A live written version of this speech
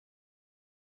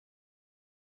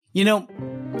You know,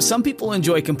 some people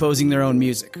enjoy composing their own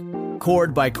music,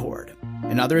 chord by chord,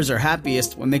 and others are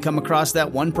happiest when they come across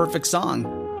that one perfect song.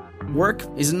 Work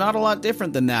is not a lot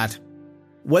different than that.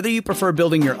 Whether you prefer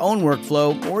building your own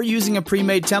workflow or using a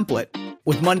pre-made template,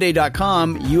 with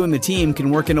Monday.com, you and the team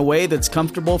can work in a way that's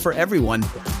comfortable for everyone.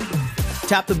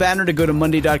 Tap the banner to go to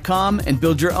Monday.com and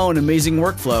build your own amazing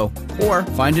workflow, or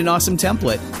find an awesome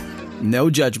template. No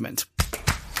judgment.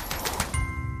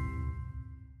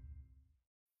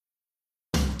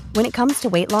 When it comes to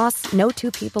weight loss, no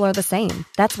two people are the same.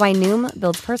 That's why Noom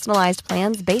builds personalized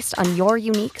plans based on your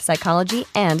unique psychology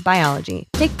and biology.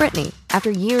 Take Brittany.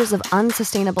 After years of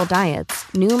unsustainable diets,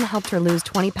 Noom helped her lose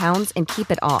 20 pounds and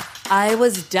keep it off. I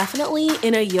was definitely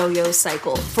in a yo-yo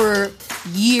cycle for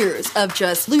years of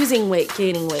just losing weight,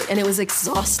 gaining weight, and it was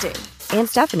exhausting. And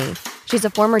Stephanie. She's a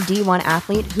former D1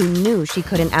 athlete who knew she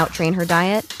couldn't outtrain her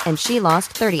diet, and she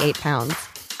lost 38 pounds.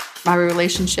 My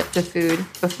relationship to food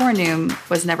before Noom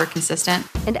was never consistent.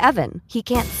 And Evan, he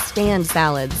can't stand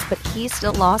salads, but he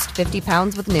still lost 50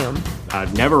 pounds with Noom.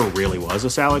 I never really was a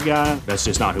salad guy. That's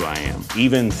just not who I am.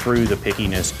 Even through the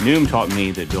pickiness, Noom taught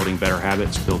me that building better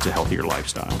habits builds a healthier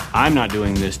lifestyle. I'm not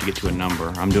doing this to get to a number.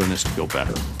 I'm doing this to feel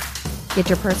better. Get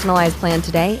your personalized plan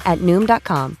today at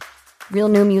Noom.com. Real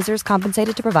Noom users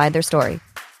compensated to provide their story.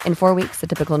 In 4 weeks, the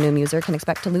typical Noom user can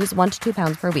expect to lose 1 to 2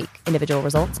 pounds per week. Individual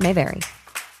results may vary.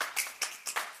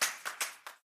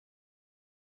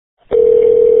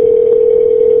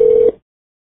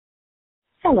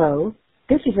 Hello,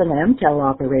 this is an MTEL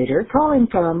operator calling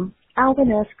from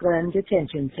Alvin S. Glenn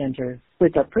Detention Center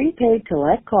with a prepaid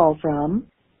collect call from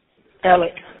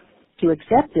Alec. To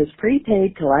accept this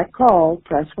prepaid collect call,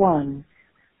 press 1.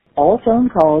 All phone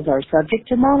calls are subject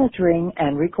to monitoring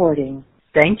and recording.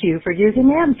 Thank you for using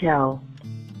MTEL.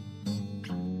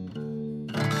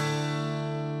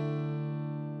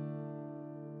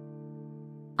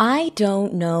 I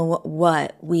don't know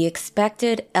what we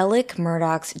expected Alec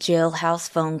Murdaugh's jailhouse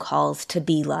phone calls to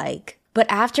be like. But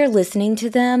after listening to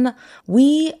them,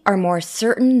 we are more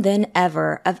certain than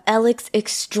ever of Alec's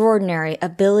extraordinary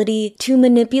ability to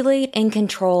manipulate and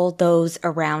control those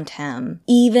around him,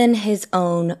 even his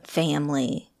own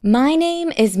family. My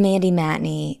name is Mandy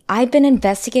Matney. I've been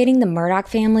investigating the Murdaugh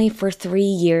family for 3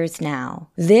 years now.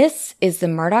 This is the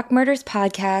Murdaugh Murders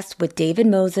Podcast with David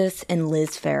Moses and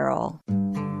Liz Farrell.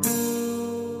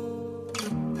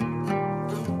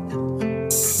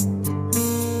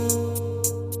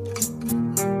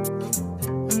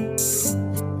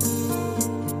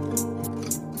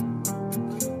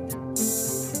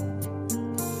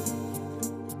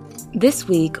 This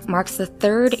week marks the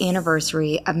 3rd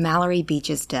anniversary of Mallory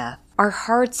Beach's death. Our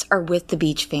hearts are with the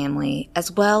Beach family,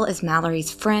 as well as Mallory's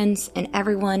friends and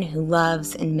everyone who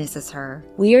loves and misses her.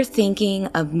 We are thinking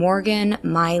of Morgan,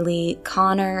 Miley,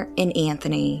 Connor, and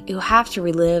Anthony, who have to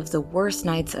relive the worst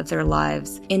nights of their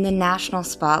lives in the national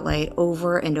spotlight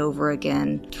over and over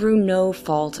again, through no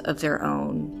fault of their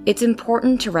own. It's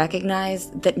important to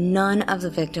recognize that none of the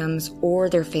victims or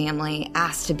their family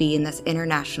asked to be in this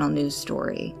international news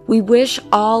story. We wish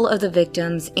all of the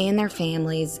victims and their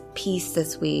families peace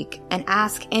this week, and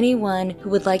ask anyone who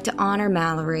would like to honor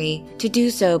Mallory to do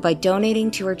so by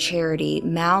donating to her charity,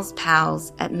 Mal's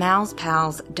Pals, at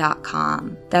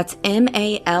malspals.com. That's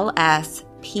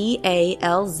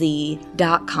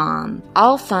MALSPALZ.com.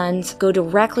 All funds go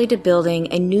directly to building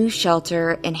a new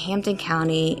shelter in Hampton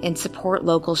County and support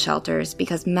local shelters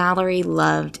because Mallory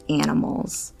loved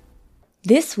animals.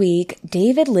 This week,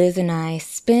 David, Liz, and I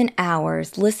spent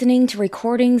hours listening to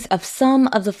recordings of some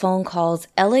of the phone calls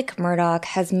Alec Murdaugh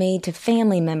has made to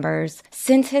family members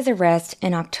since his arrest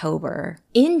in October.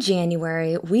 In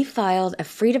January, we filed a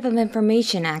Freedom of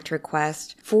Information Act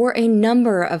request for a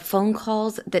number of phone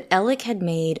calls that Alec had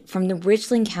made from the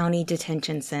Richland County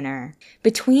Detention Center.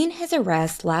 Between his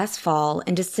arrest last fall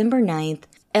and December 9th,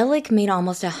 Alec made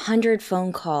almost 100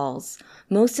 phone calls,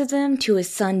 most of them to his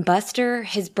son Buster,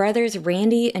 his brothers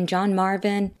Randy and John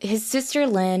Marvin, his sister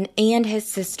Lynn, and his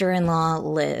sister-in-law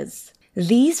Liz.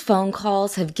 These phone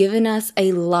calls have given us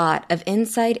a lot of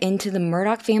insight into the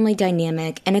Murdaugh family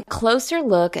dynamic and a closer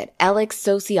look at Alec's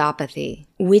sociopathy,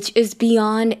 which is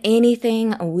beyond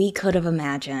anything we could have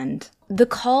imagined. The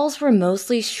calls were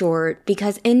mostly short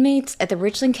because inmates at the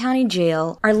Richland County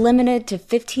Jail are limited to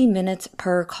 15 minutes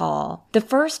per call. The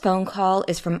first phone call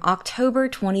is from October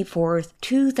 24th,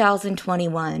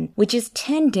 2021, which is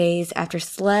 10 days after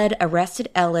SLED arrested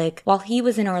Alec while he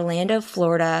was in Orlando,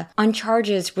 Florida, on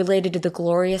charges related to the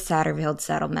Gloria Satterfield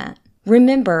settlement.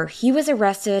 Remember, he was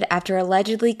arrested after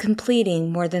allegedly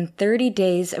completing more than 30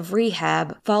 days of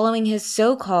rehab following his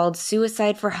so-called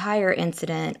suicide for hire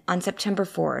incident on September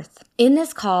 4th. In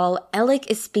this call, Alec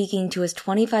is speaking to his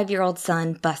 25-year-old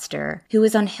son, Buster, who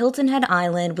was on Hilton Head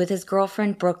Island with his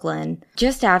girlfriend, Brooklyn,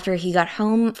 just after he got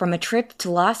home from a trip to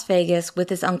Las Vegas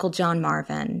with his uncle John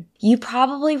Marvin. You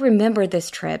probably remember this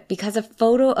trip because a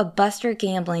photo of Buster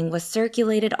gambling was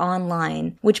circulated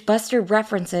online, which Buster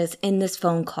references in this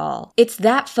phone call. It's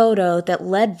that photo that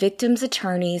led victims'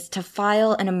 attorneys to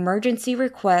file an emergency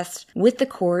request with the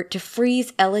court to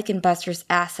freeze Alec and Buster's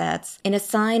assets and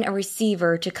assign a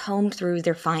receiver to comb through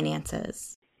their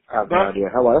finances. I have no idea.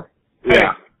 Hello? Hey.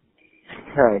 Yeah.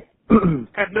 Hey.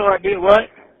 I have no idea what.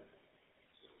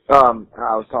 I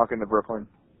was talking to Brooklyn.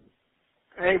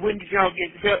 Hey, when did y'all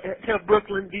tell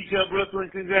Brooklyn, did you tell Brooklyn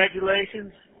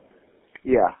congratulations?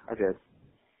 Yeah, I did.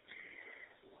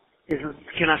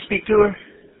 Can I speak to her?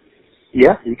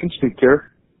 Yeah, you can speak to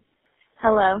her.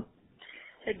 Hello.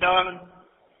 Hey, darling.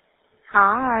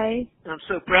 Hi. I'm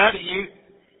so proud of you.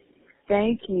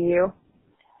 Thank you.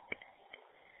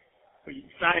 Were you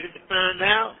excited to find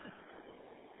out?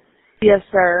 Yes,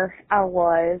 sir, I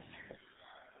was.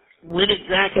 When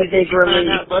exactly did you find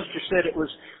out? Buster said it was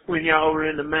when y'all were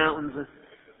in the mountains.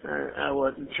 I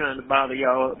wasn't trying to bother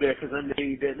y'all up there because I knew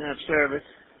you didn't have service.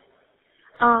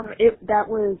 That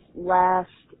was last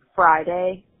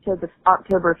Friday, so the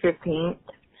October 15th.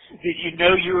 Did you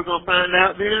know you were going to find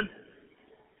out then?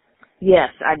 Yes,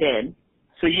 I did.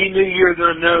 So you knew you were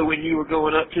going to know when you were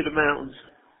going up to the mountains?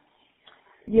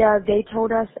 Yeah, they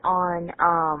told us on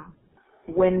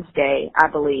Wednesday, I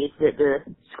believe, that the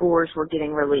scores were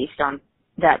getting released on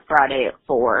that Friday at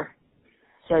 4.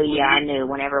 So, yeah, I knew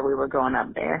whenever we were going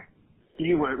up there.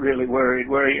 You weren't really worried,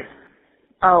 were you?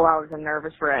 Oh, I was a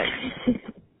nervous wreck.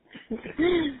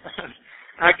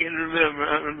 I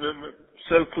remember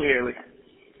so clearly.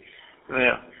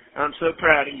 Well, I'm so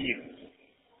proud of you.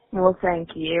 Well, thank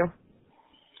you.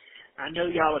 I know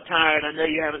y'all are tired. I know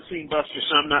you haven't seen Buster,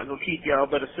 so I'm not going to keep y'all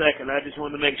but a second. I just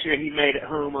wanted to make sure he made it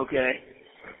home okay.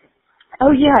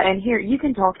 Oh, yeah, and here, you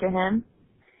can talk to him.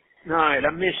 All right,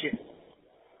 I miss you.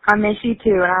 I miss you,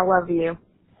 too, and I love you.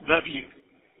 Love you.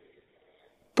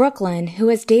 Brooklyn, who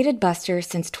has dated Buster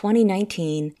since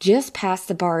 2019, just passed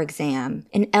the bar exam,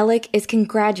 and Alec is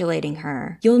congratulating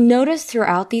her. You'll notice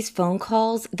throughout these phone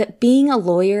calls that being a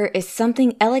lawyer is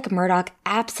something Alec Murdaugh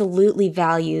absolutely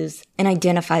values and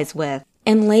identifies with.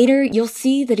 And later, you'll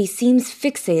see that he seems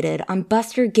fixated on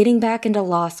Buster getting back into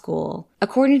law school.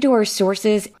 According to our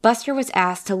sources, Buster was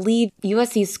asked to leave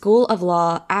USC's School of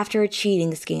Law after a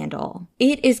cheating scandal.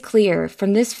 It is clear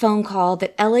from this phone call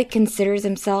that Alec considers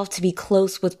himself to be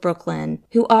close with Brooklyn,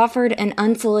 who offered an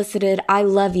unsolicited "I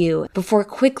love you" before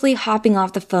quickly hopping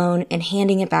off the phone and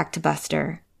handing it back to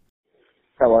Buster.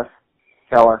 Hello.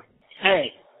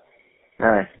 Hey.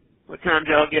 Hey. What time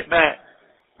did y'all get back?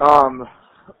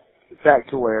 Back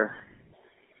to where?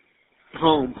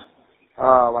 Home.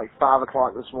 Like 5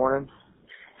 o'clock this morning.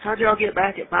 How'd y'all get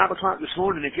back at 5 o'clock this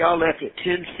morning if y'all left at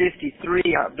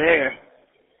 10:53 out there?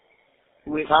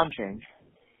 Time change.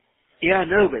 Yeah, I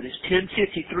know, but it's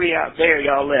 10:53 out there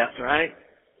y'all left, right?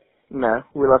 No,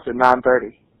 we left at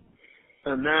 9:30.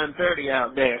 9:30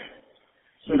 out there.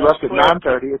 So you left at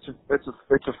 9:30. It's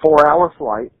a 4-hour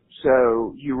flight,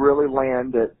 so you really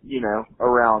land at,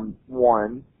 around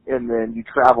 1. And then you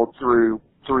traveled through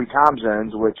 3 time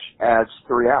zones, which adds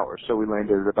 3 hours. So we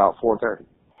landed at about 4:30.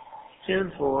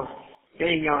 10-4.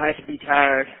 Dang, y'all have to be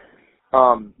tired.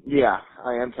 Yeah,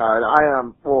 I am tired.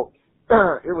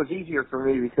 It was easier for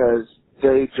me because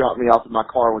they dropped me off in my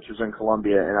car, which was in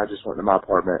Columbia, and I just went to my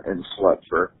apartment and slept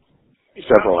for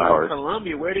several hours.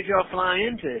 Columbia, where did y'all fly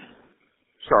into?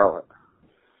 Charlotte.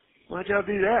 Why'd y'all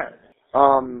do that?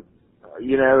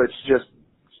 It's just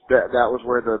that was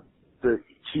where the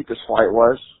cheapest flight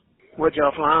was. What'd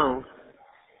y'all fly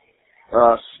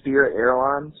on? Spirit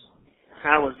Airlines.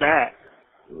 How was that?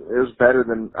 It was better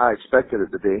than I expected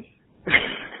it to be.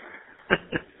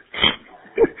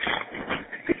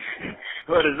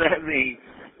 What does that mean?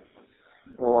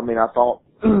 Well, I thought,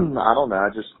 I don't know,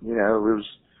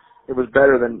 it was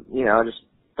better than, I just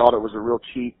thought it was a real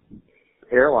cheap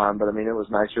airline, but it was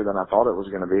nicer than I thought it was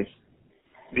going to be.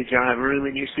 Did y'all have room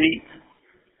in your seat?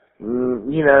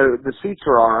 The seats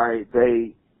were alright,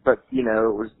 it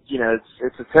was,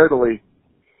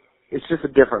 it's just a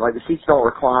different, like the seats don't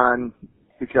recline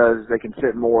because they can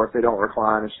fit more. If they don't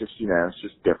recline, it's just, it's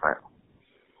just different.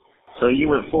 So you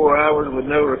went 4 hours with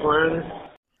no recliners?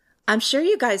 I'm sure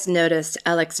you guys noticed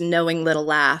Alec's knowing little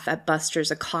laugh at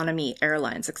Buster's Economy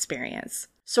Airlines experience.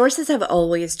 Sources have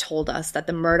always told us that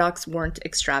the Murdochs weren't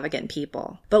extravagant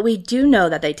people, but we do know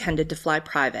that they tended to fly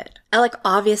private. Alec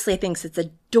obviously thinks it's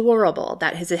adorable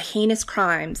that his heinous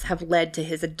crimes have led to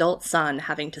his adult son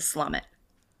having to slum it.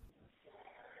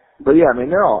 But yeah, I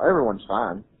mean, everyone's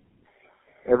fine.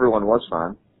 Everyone was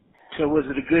fine. So was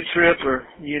it a good trip or,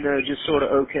 just sort of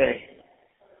okay?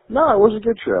 No, it was a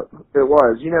good trip. It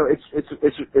was.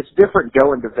 It's different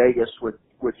going to Vegas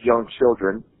with young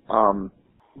children.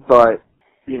 But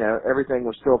everything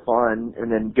was still fun, and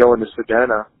then going to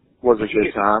Sedona was a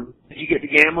good time. Did you get to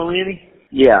gamble any?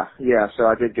 Yeah, so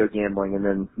I did go gambling, and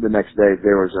then the next day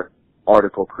there was an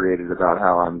article created about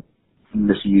how I'm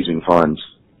misusing funds.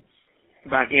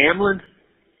 About gambling?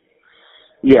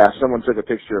 Yeah, someone took a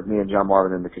picture of me and John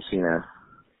Marvin in the casino.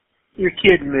 You're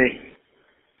kidding me.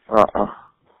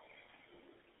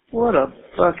 What a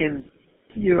fucking...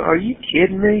 Are you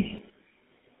kidding me?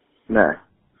 No.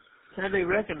 How'd they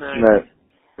recognize No. you?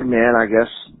 Man, I guess,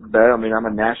 I'm a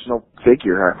national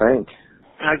figure, I think.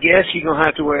 I guess you're going to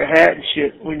have to wear a hat and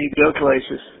shit when you go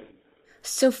places.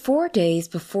 So 4 days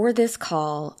before this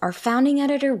call, our founding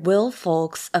editor Will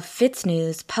Folks of Fitz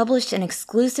News published an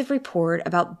exclusive report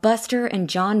about Buster and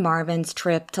John Marvin's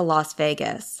trip to Las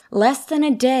Vegas. Less than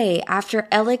a day after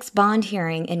Alec's bond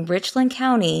hearing in Richland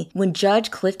County, when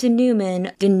Judge Clifton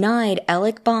Newman denied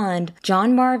Alec bond,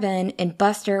 John Marvin and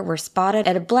Buster were spotted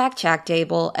at a blackjack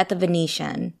table at the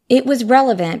Venetian. It was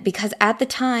relevant because at the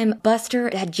time,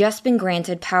 Buster had just been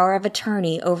granted power of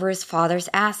attorney over his father's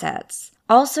assets.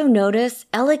 Also notice,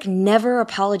 Alec never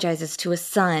apologizes to his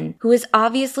son, who is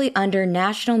obviously under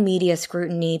national media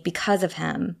scrutiny because of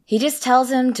him. He just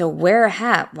tells him to wear a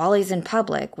hat while he's in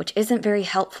public, which isn't very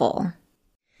helpful.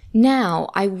 Now,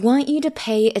 I want you to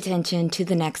pay attention to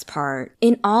the next part.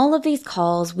 In all of these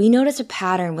calls, we notice a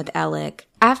pattern with Alec.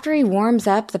 After he warms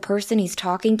up the person he's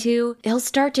talking to, he'll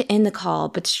start to end the call,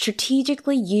 but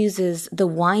strategically uses the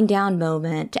wind down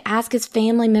moment to ask his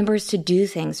family members to do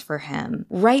things for him,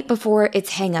 right before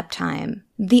it's hang up time.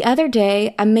 The other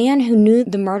day, a man who knew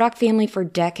the Murdoch family for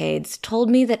decades told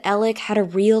me that Alec had a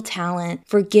real talent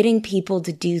for getting people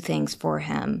to do things for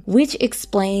him, which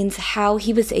explains how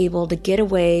he was able to get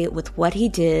away with what he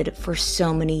did for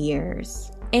so many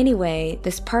years. Anyway,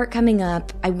 this part coming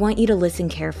up, I want you to listen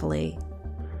carefully.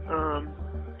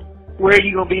 Where are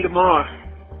you going to be tomorrow?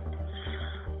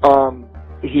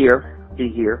 Be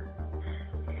here.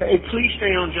 Hey, please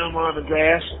stay on John Marvin's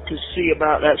ass to see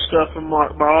about that stuff from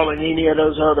Mark Ball and any of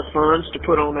those other funds to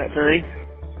put on that thing.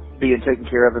 Being taken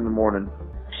care of in the morning.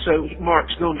 So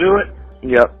Mark's going to do it?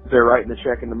 Yep, they're writing the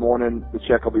check in the morning. The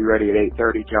check will be ready at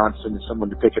 8:30. Johnson and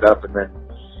someone to pick it up, and then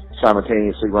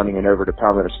simultaneously running it over to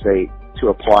Palmetto State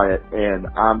to apply it. And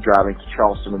I'm driving to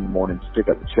Charleston in the morning to pick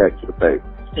up the check for the bank.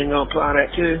 And going to apply that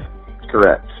too?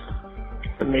 Correct.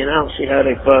 I mean, I don't see how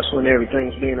they fuss when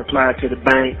everything's being applied to the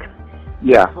bank.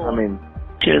 Yeah,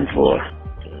 10-4.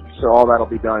 So all that'll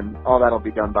be done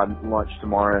by lunch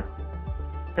tomorrow.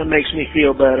 That makes me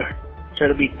feel better. So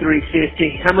it'll be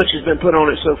 $350. How much has been put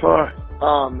on it so far?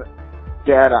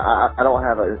 Dad, I don't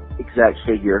have an exact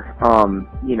figure.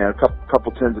 A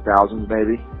couple tens of thousands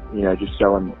maybe. Just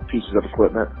selling pieces of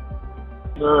equipment.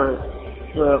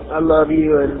 Alright. Well, I love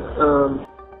you and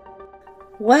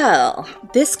Well,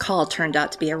 this call turned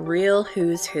out to be a real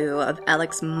who's who of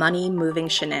Alec's money-moving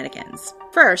shenanigans.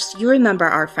 First, you remember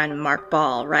our friend Mark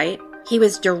Ball, right? He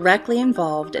was directly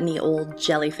involved in the old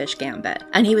jellyfish gambit,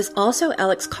 and he was also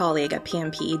Alec's colleague at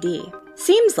PMPED.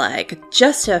 Seems like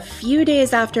just a few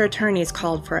days after attorneys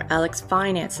called for Alec's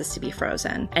finances to be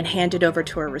frozen and handed over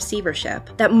to a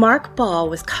receivership, that Mark Ball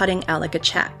was cutting Alec a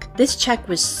check. This check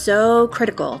was so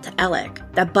critical to Alec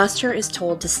that Buster is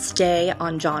told to stay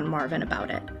on John Marvin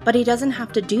about it. But he doesn't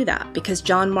have to do that because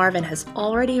John Marvin has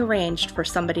already arranged for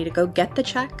somebody to go get the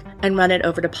check and run it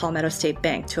over to Palmetto State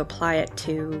Bank to apply it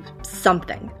to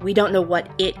something. We don't know what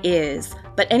it is,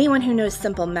 but anyone who knows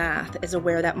simple math is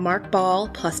aware that Mark Ball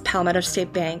plus Palmetto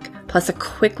State Bank plus a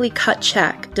quickly cut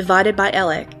check divided by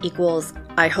Alec equals,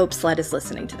 I hope Sled is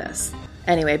listening to this.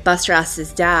 Anyway, Buster asks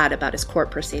his dad about his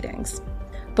court proceedings.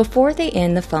 Before they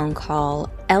end the phone call,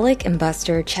 Alec and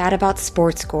Buster chat about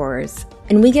sports scores,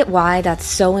 and we get why that's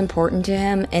so important to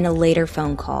him in a later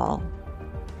phone call.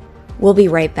 We'll be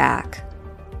right back.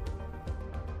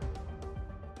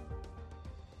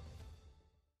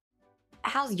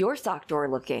 How's your sock drawer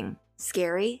looking?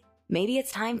 Scary? Maybe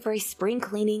it's time for a spring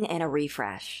cleaning and a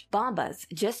refresh. Bombas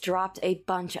just dropped a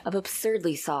bunch of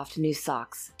absurdly soft new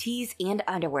socks, tees, and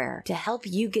underwear to help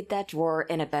you get that drawer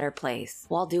in a better place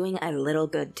while doing a little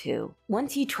good too.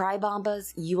 Once you try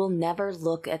Bombas, you will never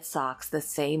look at socks the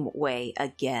same way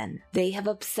again. They have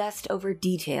obsessed over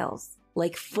details,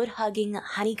 like foot-hugging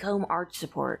honeycomb arch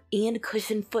support and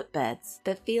cushioned footbeds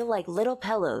that feel like little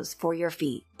pillows for your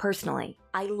feet. Personally,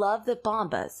 I love that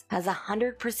Bombas has a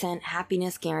 100%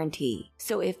 happiness guarantee.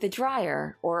 So if the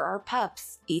dryer or our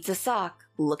pups eats a sock,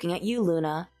 looking at you,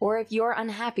 Luna, or if you're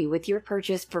unhappy with your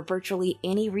purchase for virtually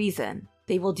any reason,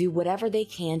 they will do whatever they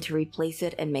can to replace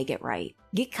it and make it right.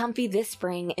 Get comfy this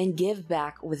spring and give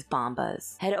back with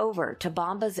Bombas. Head over to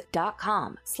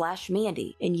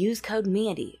bombas.com/Mandy and use code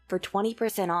Mandy for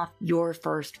 20% off your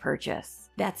first purchase.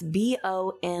 That's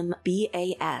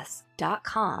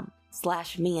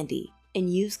bombas.com/Mandy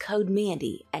and use code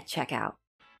Mandy at checkout.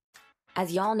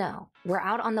 As y'all know, we're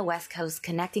out on the West Coast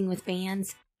connecting with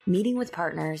fans, meeting with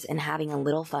partners, and having a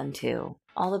little fun too.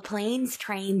 All the planes,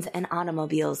 trains, and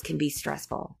automobiles can be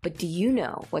stressful, but do you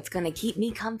know what's going to keep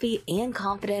me comfy and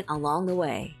confident along the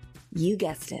way? You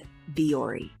guessed it,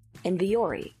 Vuori. And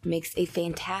Vuori makes a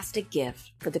fantastic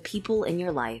gift for the people in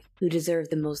your life who deserve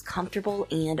the most comfortable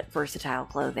and versatile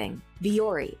clothing.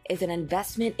 Vuori is an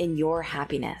investment in your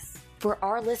happiness. For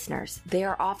our listeners, they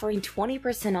are offering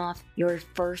 20% off your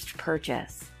first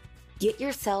purchase. Get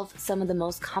yourself some of the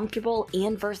most comfortable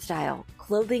and versatile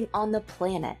clothing on the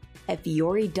planet at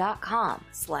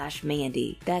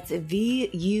vuori.com/Mandy. That's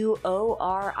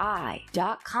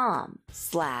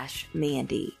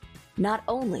VUORI.com/Mandy. Not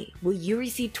only will you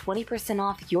receive 20%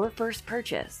 off your first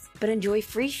purchase, but enjoy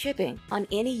free shipping on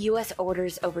any U.S.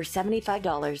 orders over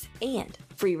 $75 and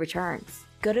free returns.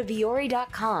 Go to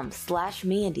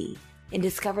vuori.com/Mandy and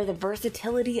discover the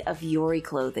versatility of Vuori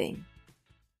clothing.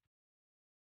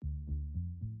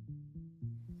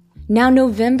 Now,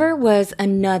 November was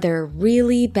another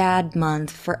really bad month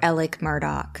for Alec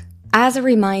Murdaugh. As a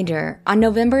reminder, on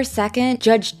November 2nd,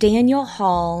 Judge Daniel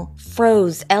Hall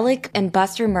froze Alec and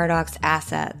Buster Murdaugh's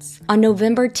assets. On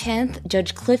November 10th,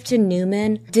 Judge Clifton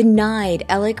Newman denied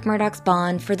Alec Murdaugh's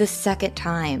bond for the second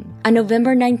time. On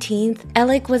November 19th,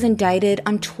 Alec was indicted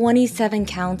on 27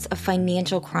 counts of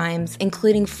financial crimes,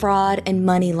 including fraud and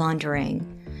money laundering.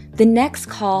 The next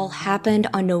call happened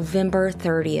on November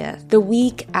 30th, the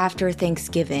week after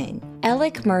Thanksgiving.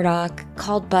 Alec Murdaugh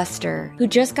called Buster, who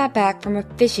just got back from a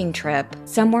fishing trip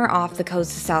somewhere off the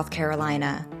coast of South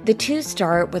Carolina. The two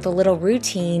start with a little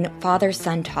routine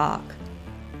father-son talk.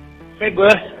 Hey,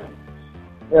 bud.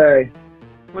 Hey.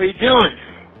 What are you doing?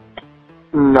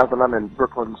 Nothing. I'm in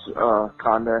Brooklyn's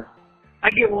condo. I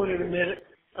get one in a minute.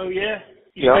 Oh, yeah?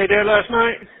 You Yep. stayed there last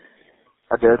night?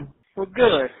 I did. Well,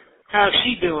 good. How's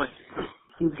she doing?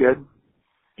 He's good.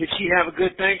 Did she have a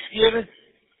good Thanksgiving?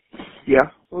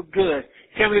 Yeah. Well, good.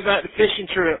 Tell me about the fishing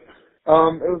trip. It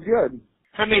was good.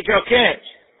 How many did y'all catch?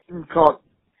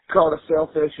 Caught a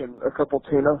sailfish and a couple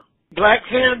tuna.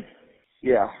 Blackfin?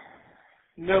 Yeah.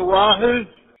 No wahoo?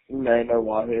 No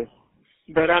wahoo.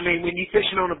 But, I mean, when you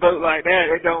fishing on a boat like that,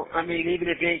 even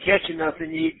if you ain't catching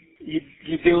nothing,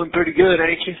 you're doing pretty good,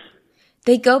 ain't you?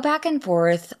 They go back and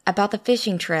forth about the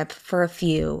fishing trip for a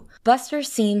few. Buster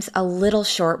seems a little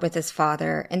short with his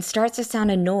father and starts to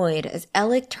sound annoyed as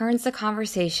Alec turns the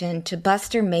conversation to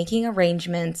Buster making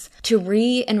arrangements to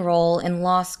re-enroll in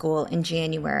law school in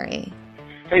January.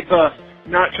 Hey, Bus,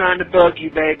 not trying to bug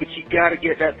you, babe, but you gotta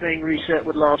get that thing reset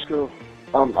with law school.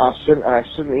 I sent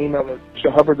an email to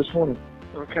Hubbard this morning.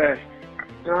 Okay.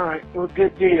 All right. Well,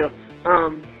 good deal.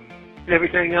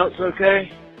 Everything else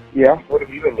okay? Yeah. What have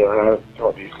you been doing? I haven't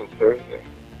talked to you since Thursday.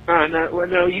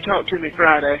 No, you talked to me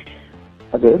Friday.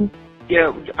 I did?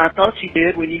 Yeah, I thought you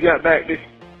did when you got back to...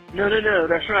 No,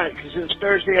 that's right, because it was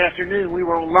Thursday afternoon. We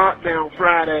were on lockdown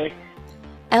Friday.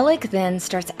 Alec then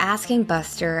starts asking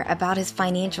Buster about his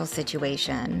financial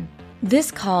situation.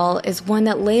 This call is one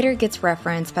that later gets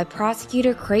referenced by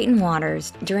prosecutor Creighton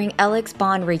Waters during Alec's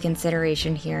bond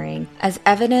reconsideration hearing as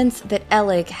evidence that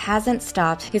Alec hasn't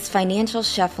stopped his financial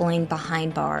shuffling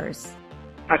behind bars.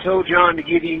 I told John to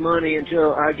give you money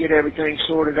until I get everything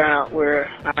sorted out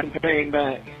where I can pay him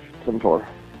back. $7.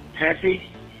 Has he?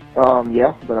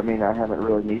 Yeah, but I haven't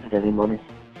really needed any money.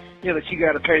 Yeah, but you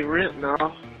got to pay rent and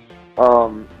all.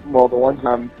 Well, the one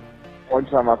time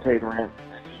I paid rent,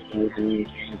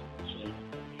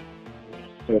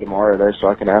 tomorrow though, so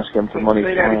I can ask him for money.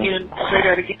 Say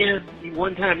that again.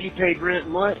 One time you paid rent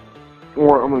and what?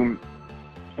 Or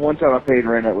one time I paid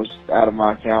rent, it was out of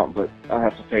my account, but I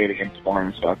have to pay it again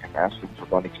tomorrow, so I can ask him for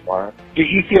money tomorrow. Do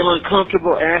you feel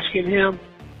uncomfortable asking him?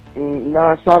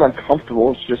 No, it's not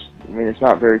uncomfortable. It's just, it's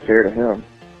not very fair to him.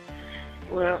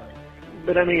 Well,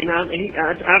 but I've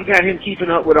got him keeping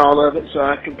up with all of it, so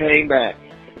I can pay him back.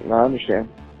 No, I understand.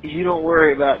 You don't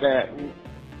worry about that.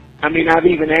 I've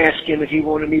even asked him if he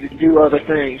wanted me to do other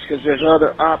things, because there's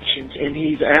other options, and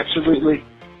he's absolutely,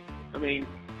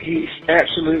 He's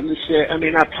absolutely said, I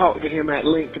mean, I talked to him at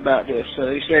length about this, so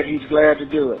he said he's glad to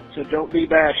do it. So don't be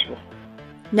bashful.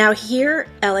 Now here,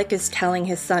 Alec is telling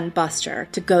his son Buster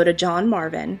to go to John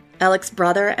Marvin, Alec's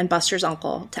brother and Buster's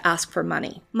uncle, to ask for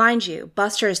money. Mind you,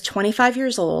 Buster is 25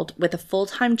 years old with a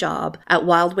full-time job at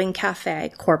Wild Wing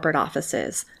Cafe corporate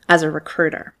offices as a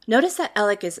recruiter. Notice that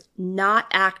Alec is not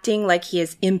acting like he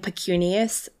is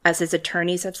impecunious, as his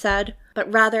attorneys have said, but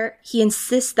rather he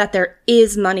insists that there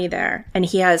is money there and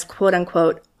he has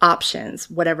quote-unquote options,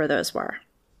 whatever those were.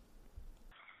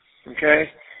 Okay?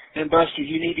 And Buster,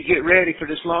 you need to get ready for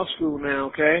this law school now,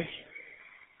 okay?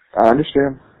 I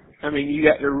understand. I mean, you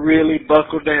got to really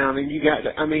buckle down, and you've got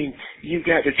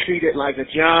to treat it like a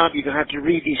job. You're going to have to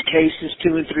read these cases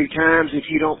 2 and 3 times if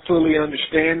you don't fully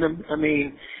understand them. I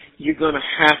mean, you're going to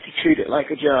have to treat it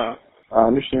like a job. I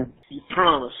understand. You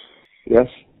promise? Yes.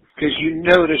 Because you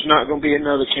know there's not going to be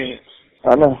another chance.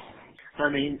 I know. I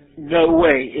mean, no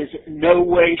way,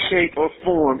 shape, or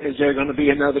form is there going to be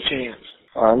another chance.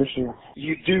 I understand.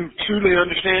 You do truly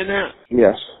understand that?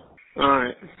 Yes. All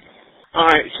right.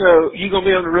 So you gonna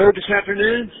be on the road this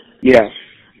afternoon? Yes.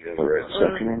 On the road this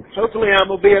afternoon. Hopefully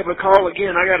I'm gonna be able to call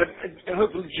again.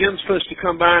 Hopefully Jim's supposed to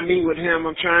come by and meet with him.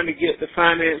 I'm trying to get the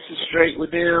finances straight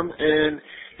with them, and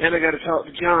I got to talk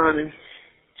to John and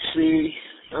see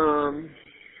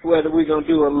whether we're gonna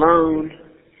do a loan,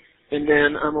 and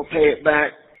then I'm gonna pay it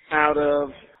back out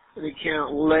of the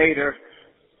account later,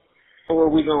 or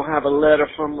we're going to have a letter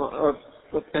from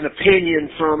an opinion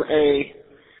from a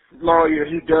lawyer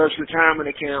who does retirement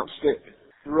accounts that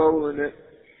rolling it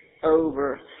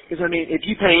over. Because, I mean, if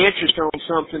you pay interest on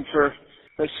something for,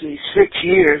 6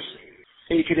 years,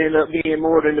 it could end up being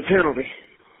more than the penalty.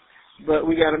 But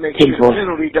we got to make sure the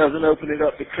penalty doesn't open it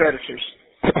up to creditors.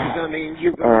 I mean,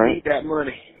 you're going to need that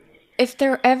money. If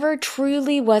there ever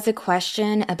truly was a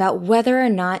question about whether or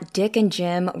not Dick and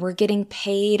Jim were getting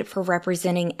paid for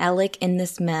representing Alec in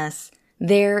this mess,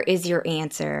 there is your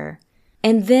answer.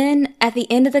 And then, at the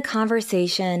end of the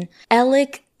conversation,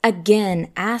 Alec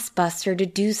again asked Buster to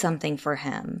do something for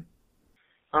him.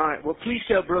 All right, well, please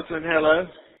tell Brooklyn hello.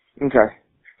 Okay.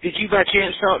 Did you by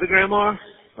chance talk to Grandma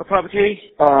or Papa T?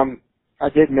 I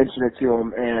did mention it to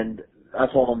him, and I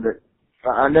told him that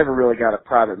I never really got a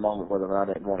private moment with him. I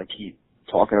didn't want to keep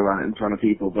talking about it in front of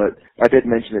people, but I did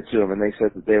mention it to him, and they said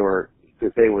that they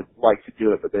would like to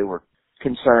do it, but they were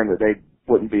concerned that they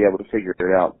wouldn't be able to figure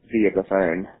it out via the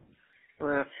phone.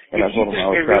 Well,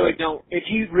 if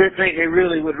you think they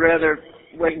really would rather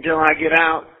wait until I get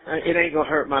out, it ain't gonna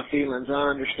hurt my feelings. I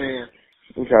understand.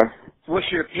 Okay. What's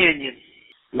your opinion?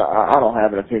 No, I don't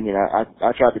have an opinion.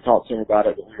 I tried to talk to him about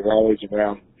it, but we were always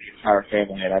around the entire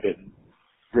family, and I didn't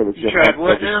really feel. You tried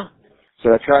what now?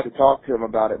 So I tried to talk to him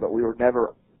about it, but we were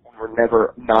never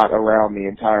not around the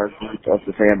entire group of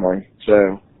the family.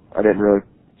 So I didn't really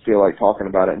feel like talking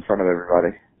about it in front of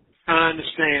everybody. I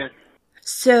understand.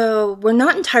 So we're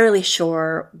not entirely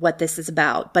sure what this is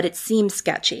about, but it seems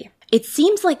sketchy. It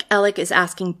seems like Alec is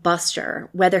asking Buster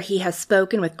whether he has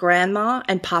spoken with Grandma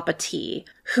and Papa T,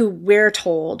 who we're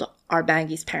told are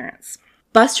Maggie's parents.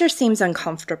 Buster seems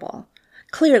uncomfortable.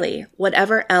 Clearly,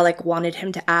 whatever Alec wanted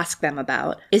him to ask them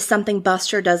about is something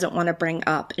Buster doesn't want to bring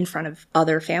up in front of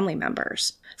other family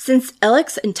members. Since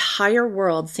Alec's entire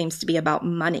world seems to be about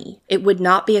money, it would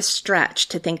not be a stretch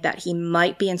to think that he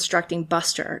might be instructing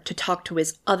Buster to talk to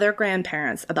his other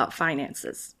grandparents about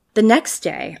finances. The next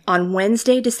day, on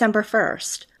Wednesday, December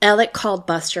 1st, Alec called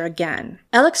Buster again.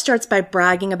 Alec starts by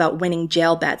bragging about winning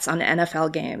jail bets on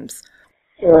NFL games.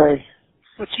 Hey.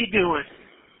 What you doing?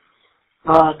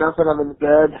 Nothing. I'm in the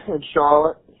bed in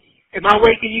Charlotte. Am I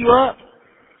waking you up?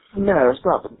 No, it's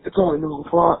not. It's only 9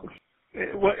 o'clock.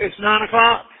 It's 9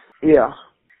 o'clock? Yeah.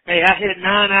 Hey, I hit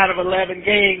 9 out of 11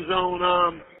 games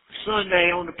on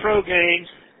Sunday on the pro games.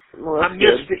 Well, I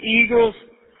missed the Eagles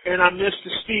and I missed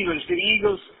the Steelers. The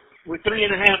Eagles were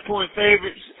 3.5-point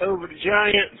favorites over the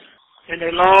Giants, and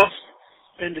they lost.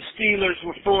 And the Steelers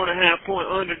were 4.5-point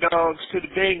underdogs to the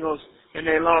Bengals, and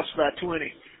they lost by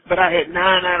 20. But I hit 9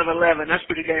 out of 11. That's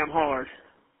pretty damn hard.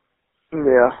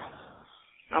 Yeah.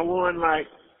 I won like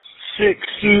 6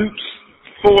 soups,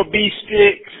 4 beef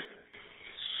sticks,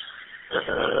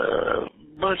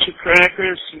 bunch of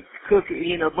crackers,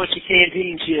 cookies, a bunch of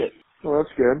canteen shit. Well,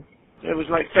 that's good. There was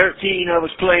like 13 of us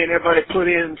playing. Everybody put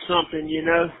in something,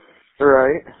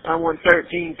 Right. I won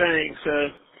 13 things. So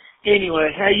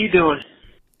anyway, how you doing?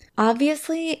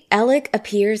 Obviously, Alec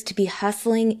appears to be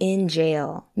hustling in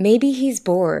jail. Maybe he's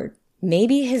bored.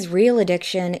 Maybe his real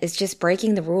addiction is just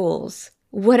breaking the rules.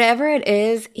 Whatever it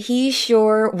is, he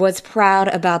sure was proud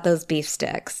about those beef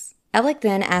sticks. Alec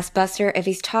then asked Buster if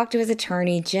he's talked to his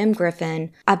attorney, Jim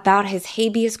Griffin, about his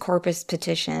habeas corpus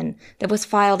petition that was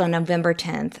filed on November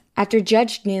 10th, after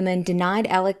Judge Newman denied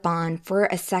Alec bond for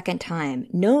a second time.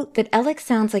 Note that Alec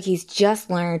sounds like he's just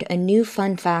learned a new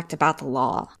fun fact about the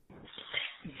law.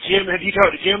 Jim, have you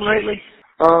talked to Jim lately?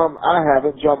 I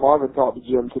haven't. John Marvin talked to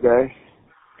Jim today.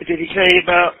 Did he tell you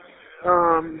about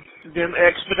them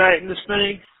expediting this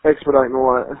thing? Expediting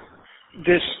what?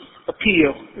 This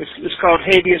appeal. It's called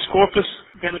habeas corpus.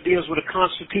 Then it deals with a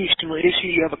constitutional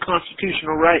issue. You have a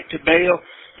constitutional right to bail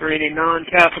for any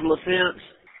non-capital offense.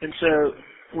 And so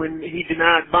when he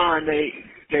denied bond,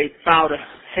 they filed a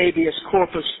habeas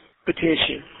corpus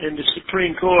petition. And the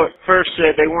Supreme Court first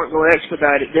said they weren't going to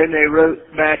expedite it. Then they wrote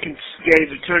back and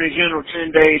gave the Attorney General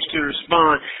 10 days to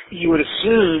respond. You would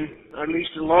assume, or at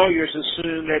least the lawyers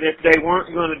assume, that if they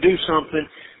weren't going to do something,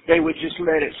 they would just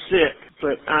let it sit.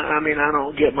 But, I mean, I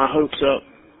don't get my hopes up,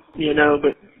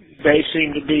 but they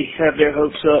seem to have their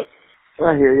hopes up.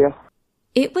 I hear you.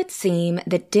 It would seem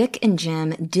that Dick and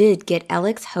Jim did get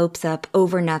Alec's hopes up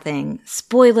over nothing.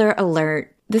 Spoiler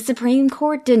alert. The Supreme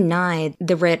Court denied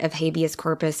the writ of habeas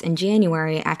corpus in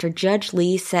January after Judge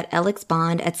Lee set Alec's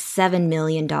bond at $7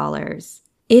 million.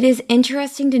 It is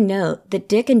interesting to note that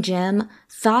Dick and Jim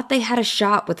thought they had a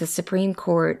shot with the Supreme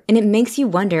Court, and it makes you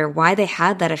wonder why they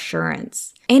had that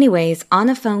assurance. Anyways, on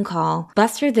a phone call,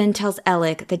 Buster then tells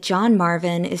Alec that John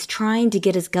Marvin is trying to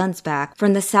get his guns back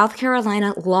from the South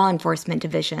Carolina Law Enforcement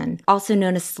Division, also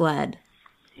known as SLED.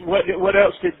 What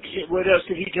else did he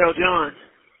tell John?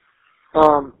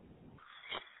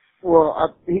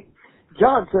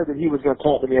 John said that he was going to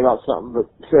talk to me about something, but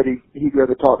said he'd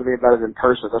rather talk to me about it in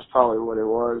person. That's probably what it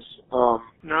was.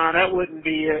 No, that wouldn't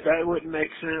be it. That wouldn't make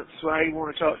sense. Why he'd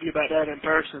want to talk to you about that in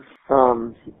person?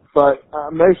 But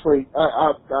mostly,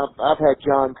 I've had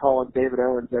John calling David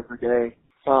Owens every day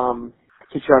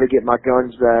to try to get my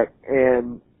guns back.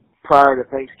 And prior to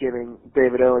Thanksgiving,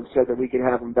 David Owens said that we could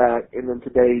have them back, and then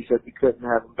today he said we couldn't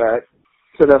have them back.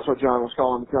 So that's what John was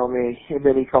calling to tell me. And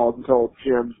then he called and told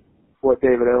Jim what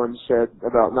David Owens said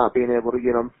about not being able to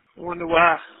get them. I wonder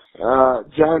why.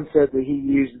 John said that he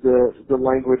used the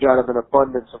language out of an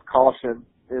abundance of caution,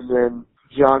 and then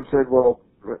John said, well,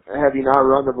 have you not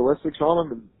run the ballistics on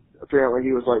them? And apparently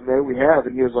he was like, no, we have.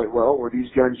 And he was like, well, were these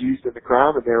guns used in the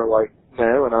crime? And they were like,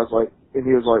 no. And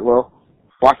he was like, well,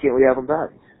 why can't we have them back?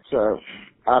 So,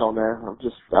 I don't know.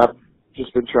 I've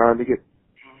just been trying to get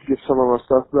some of my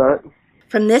stuff back.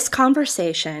 From this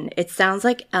conversation, it sounds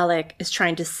like Alec is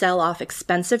trying to sell off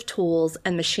expensive tools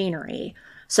and machinery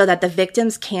so that the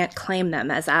victims can't claim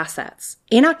them as assets.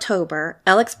 In October,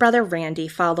 Alec's brother Randy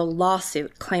filed a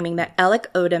lawsuit claiming that Alec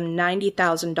owed him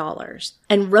 $90,000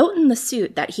 and wrote in the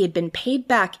suit that he had been paid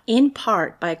back in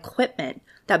part by equipment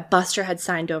that Buster had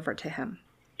signed over to him.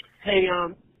 Hey,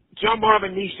 John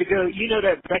Marvin needs to go. You know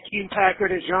that vacuum packer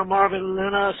that John Marvin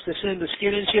lent us to send the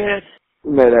skinning shed?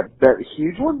 No, that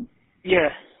huge one? Yeah,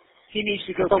 he needs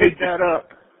to go pick that up.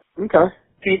 Okay.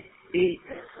 He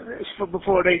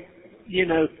before they,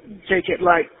 take it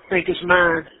like think it's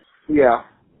mine. Yeah.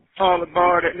 Paul had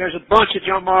borrowed it, and there's a bunch of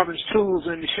John Marvin's tools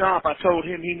in the shop. I told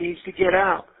him he needs to get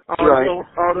out.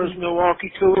 All those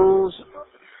Milwaukee tools,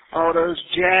 all those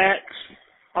jacks,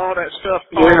 all that stuff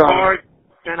Paul borrowed,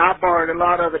 and I borrowed a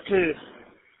lot of it too.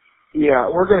 Yeah,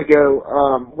 we're gonna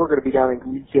be down in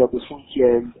Greenfield this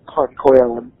weekend hunting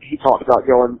quail, and he talked about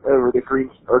going over the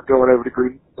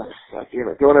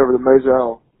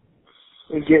Moselle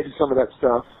and getting some of that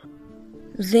stuff.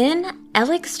 Then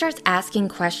Alec starts asking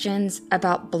questions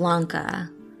about Blanca.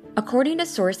 According to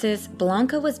sources,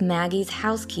 Blanca was Maggie's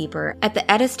housekeeper at the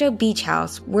Edisto Beach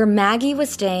House, where Maggie was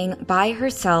staying by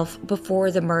herself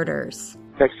before the murders.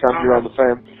 Next time you're on the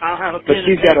phone. I'll have a pen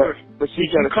and paper. But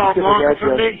she's got a call Blanca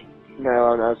for me?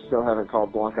 No, I still haven't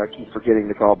called Blanca. I keep forgetting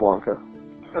to call Blanca.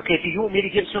 Okay, do you want me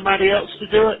to get somebody else to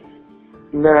do it?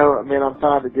 No, man, I'm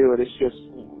fine to do it. It's just,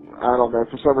 I don't know,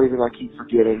 for some reason I keep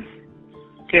forgetting.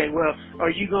 Okay, well,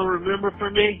 are you going to remember for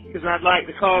me? Because I'd like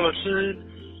to call her soon.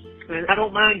 And I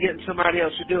don't mind getting somebody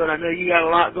else to do it. I know you got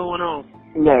a lot going on.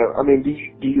 No, I mean,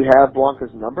 do you have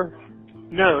Blanca's number?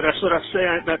 No, that's what I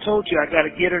said. I told you I got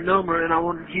to get her number, and I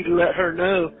wanted you to let her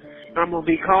know I'm going to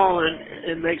be calling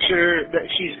and make sure that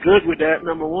she's good with that,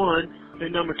 number one.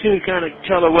 And number two, kind of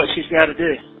tell her what she's got to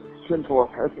do. 10-4.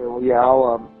 Okay, well, yeah,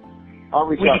 I'll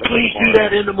reach out to her. Will you please do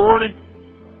that in the morning?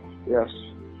 Yes.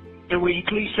 And will you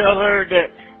please tell her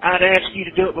that I'd asked you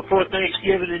to do it before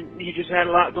Thanksgiving and you just had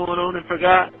a lot going on and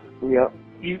forgot? Yep.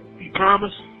 You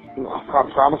promise? I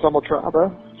promise I'm going to try,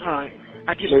 bro. All right.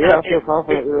 I feel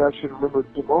confident that I should remember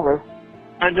tomorrow.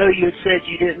 I know you had said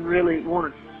you didn't really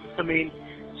want to,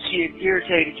 she had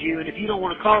irritated you, and if you don't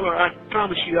want to call her, I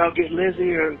promise you I'll get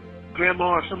Lizzie or Grandma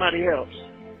or somebody else.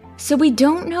 So we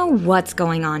don't know what's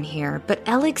going on here, but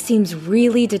Alec seems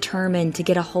really determined to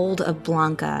get a hold of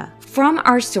Blanca. From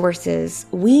our sources,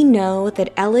 we know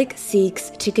that Alec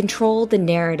seeks to control the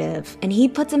narrative, and he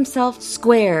puts himself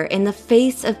square in the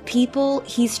face of people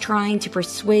he's trying to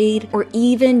persuade or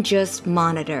even just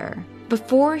monitor.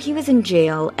 Before he was in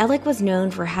jail, Alec was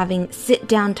known for having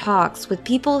sit-down talks with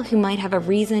people who might have a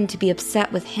reason to be upset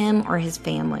with him or his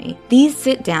family. These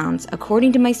sit-downs,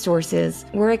 according to my sources,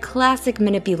 were a classic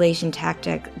manipulation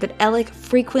tactic that Alec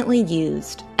frequently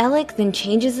used. Alec then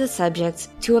changes the subject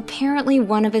to apparently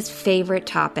one of his favorite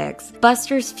topics,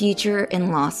 Buster's future in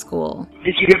law school.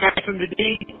 Did you get back from the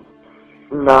dean?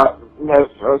 No, I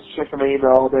was checking my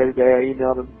email all day today. I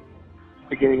emailed him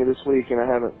beginning of this week, and I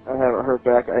haven't heard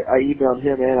back. I emailed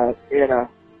him and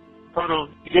Hold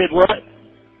on. You did what?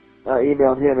 I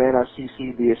emailed him and I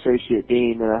CC'd the associate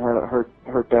dean, and I haven't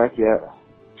heard back yet.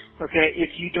 Okay, if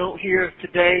you don't hear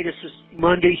today, this is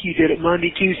Monday. You did it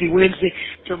Monday, Tuesday, Wednesday.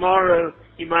 Tomorrow,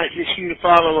 you might just shoot a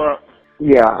follow-up.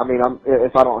 Yeah, I mean,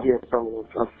 if I don't hear from him,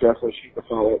 I'm definitely shooting a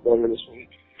follow-up later this week.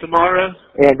 Tomorrow?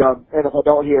 And if I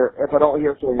don't hear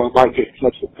from him, I might get in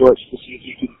touch with Butch to see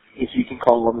if you can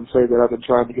call him and say that I've been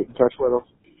trying to get in touch with him.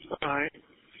 All right.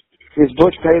 Is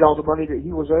Butch paid all the money that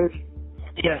he was owed?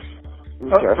 Yes.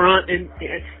 Okay. Up front, and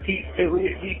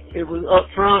it was up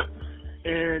front,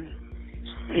 and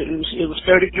it was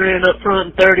 $30,000 up front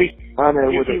and 30. I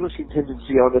know, with a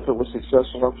contingency on if it was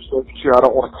successful. I'm just making sure I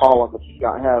don't want to call him if he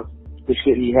got have the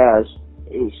shit he has.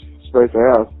 It was supposed to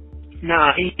have.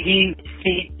 Nah, he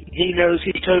knows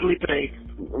he's totally paid.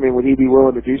 I mean, would he be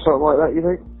willing to do something like that, you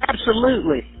think?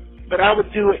 Absolutely. But I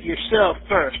would do it yourself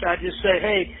first. I'd just say,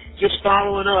 hey, just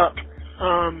following up,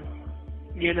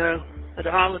 at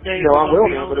the holidays. No, I will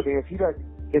now, but I mean, if he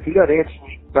doesn't answer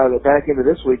me by the back end of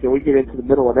this week, then we get into the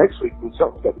middle of next week, then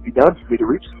something's got to be done for me to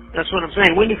reach him. That's what I'm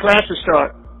saying. When do classes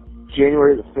start?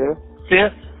 January the 5th.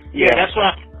 5th? Yeah, that's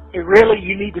why.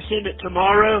 You need to send it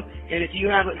tomorrow, and if you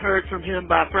haven't heard from him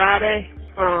by Friday,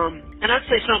 and I'd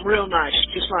say something real nice,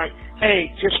 just like,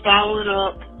 hey, just following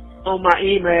up on my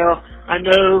email. I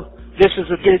know this is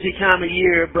a busy time of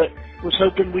year, but was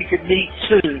hoping we could meet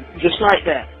soon, just like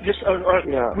that.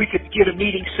 We could get a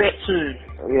meeting set soon.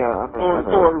 Yeah, or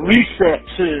a reset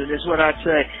soon is what I'd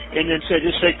say, and then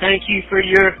just say thank you for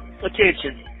your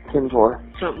attention.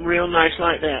 10-4. Something real nice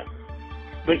like that.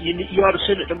 But you ought to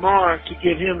send it tomorrow to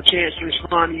give him a chance to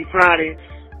respond to you Friday.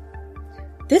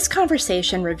 This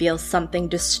conversation reveals something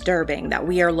disturbing that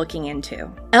we are looking into.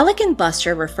 Alec and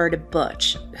Buster refer to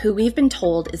Butch, who we've been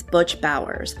told is Butch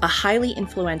Bowers, a highly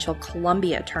influential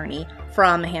Columbia attorney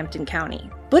from Hampton County.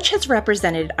 Butch has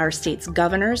represented our state's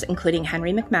governors, including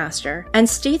Henry McMaster, and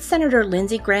State Senator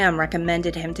Lindsey Graham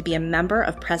recommended him to be a member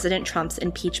of President Trump's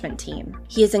impeachment team.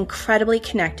 He is incredibly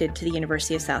connected to the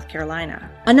University of South Carolina.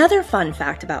 Another fun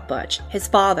fact about Butch, his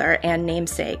father and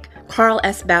namesake, Carl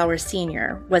S. Bowers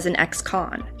Sr., was an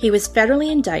ex-con. He was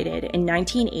federally indicted in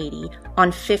 1980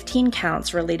 on 15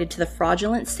 counts related to the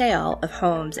fraudulent sale of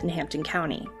homes in Hampton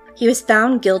County. He was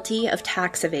found guilty of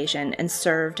tax evasion and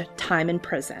served time in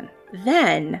prison.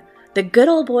 Then, the good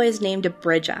old boys named a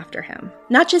bridge after him.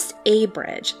 Not just a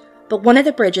bridge, but one of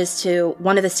the bridges to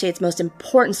one of the state's most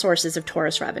important sources of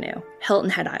tourist revenue, Hilton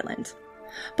Head Island.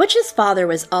 Butch's father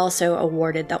was also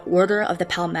awarded the Order of the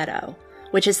Palmetto,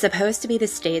 which is supposed to be the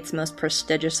state's most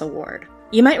prestigious award.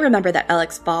 You might remember that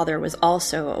Alec's father was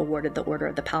also awarded the Order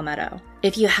of the Palmetto.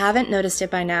 If you haven't noticed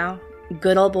it by now,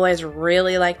 good old boys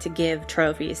really like to give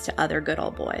trophies to other good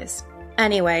old boys.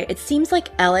 Anyway, it seems like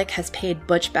Alec has paid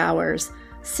Butch Bowers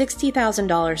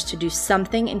 $60,000 to do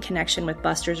something in connection with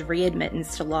Buster's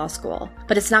readmittance to law school,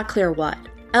 but it's not clear what.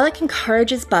 Alec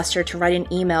encourages Buster to write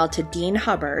an email to Dean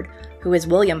Hubbard, who is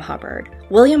William Hubbard.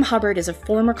 William Hubbard is a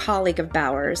former colleague of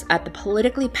Bowers at the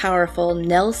politically powerful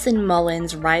Nelson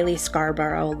Mullins Riley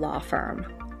Scarborough law firm.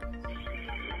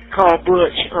 Call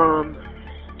Butch.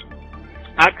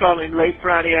 I call him late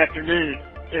Friday afternoon,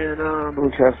 and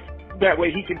okay. That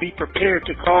way he can be prepared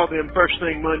to call them first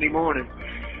thing Monday morning.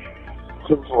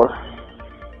 10-4.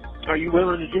 Are you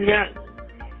willing to do that?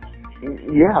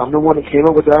 Yeah, I'm the one that came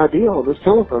up with the idea on this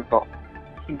telephone call.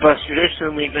 Buster, there's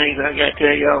so many things I got to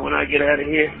tell y'all when I get out of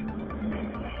here.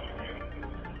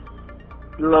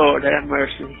 Lord have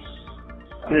mercy.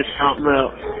 This is something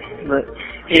else. But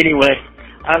anyway,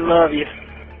 I love you.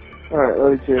 All right,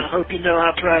 love you too. I hope you know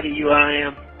how proud of you I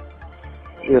am.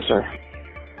 Yes, sir.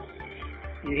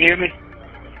 You hear me?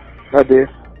 I do.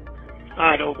 All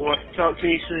right, old boy. Talk to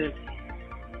you soon.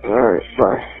 All right,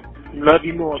 bye. Love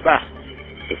you more. Bye.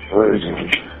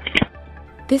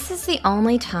 This is the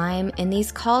only time in these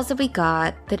calls that we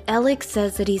got that Alec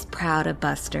says that he's proud of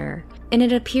Buster, and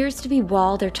it appears to be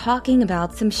while they're talking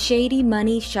about some shady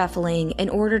money shuffling in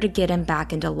order to get him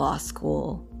back into law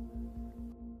school.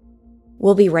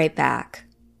 We'll be right back.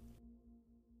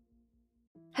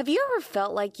 Have you ever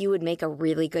felt like you would make a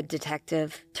really good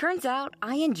detective? Turns out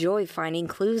I enjoy finding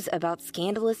clues about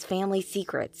scandalous family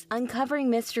secrets, uncovering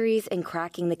mysteries, and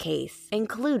cracking the case,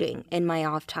 including in my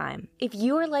off time. If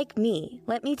you're like me,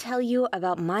 let me tell you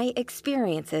about my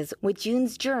experiences with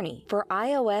June's Journey for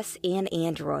iOS and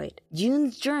Android.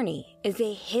 June's Journey is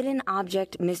a hidden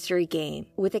object mystery game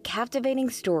with a captivating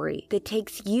story that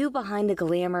takes you behind the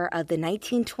glamour of the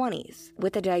 1920s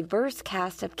with a diverse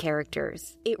cast of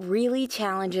characters. It really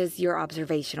challenges your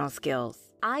observational skills.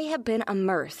 I have been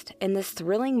immersed in this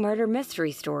thrilling murder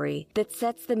mystery story that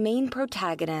sets the main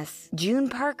protagonist, June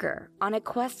Parker, on a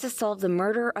quest to solve the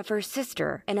murder of her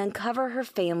sister and uncover her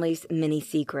family's many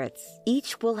secrets.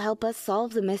 Each will help us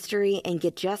solve the mystery and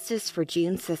get justice for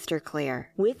June's sister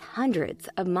Claire. With hundreds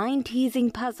of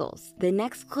mind-teasing puzzles, the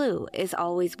next clue is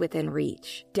always within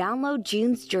reach. Download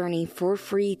June's Journey for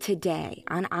free today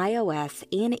on iOS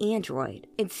and Android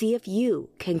and see if you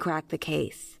can crack the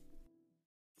case.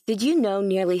 Did you know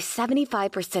nearly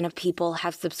 75% of people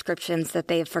have subscriptions that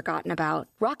they have forgotten about?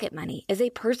 Rocket Money is a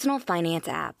personal finance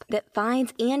app that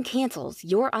finds and cancels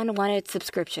your unwanted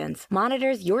subscriptions,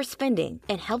 monitors your spending,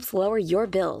 and helps lower your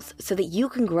bills so that you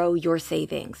can grow your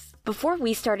savings. Before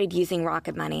we started using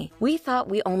Rocket Money, we thought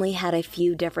we only had a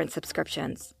few different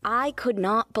subscriptions. I could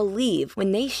not believe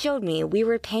when they showed me we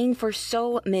were paying for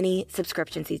so many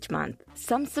subscriptions each month.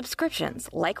 Some subscriptions,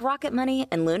 like Rocket Money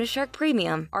and Luna Shark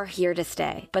Premium, are here to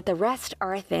stay, but the rest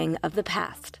are a thing of the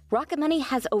past. Rocket Money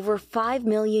has over 5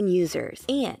 million users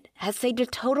and has saved a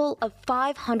total of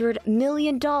 $500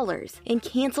 million in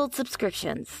canceled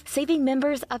subscriptions, saving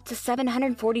members up to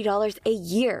 $740 a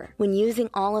year when using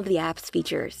all of the app's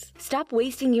features. Stop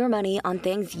wasting your money on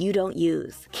things you don't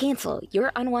use. Cancel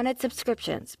your unwanted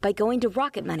subscriptions by going to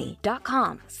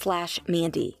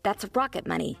rocketmoney.com/Mandy. That's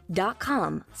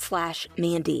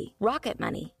rocketmoney.com/Mandy.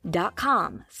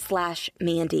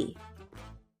 rocketmoney.com/Mandy.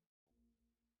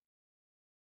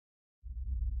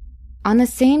 On the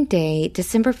same day,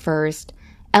 December 1st,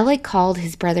 Alec called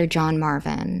his brother John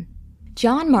Marvin.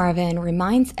 John Marvin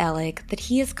reminds Alec that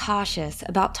he is cautious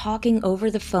about talking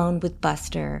over the phone with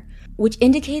Buster, which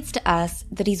indicates to us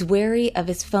that he's wary of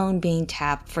his phone being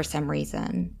tapped for some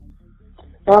reason.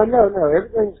 No,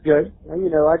 everything's good. You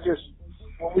know,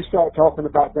 when we start talking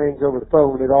about things over the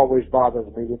phone, it always bothers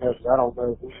me, you know, 'cause I don't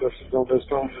know who listens on those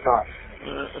phones or not.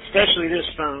 Especially this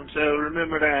phone, so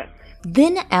remember that.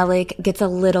 Then Alec gets a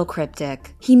little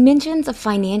cryptic. He mentions a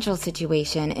financial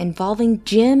situation involving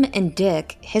Jim and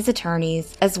Dick, his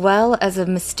attorneys, as well as a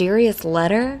mysterious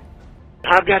letter.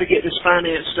 I've got to get this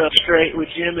finance stuff straight with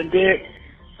Jim and Dick.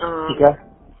 Okay.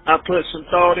 I put some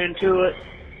thought into it,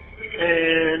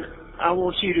 and I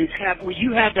want you to will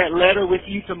you have that letter with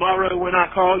you tomorrow when I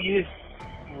call you?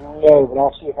 No, but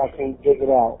I'll see if I can dig it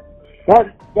out.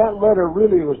 That letter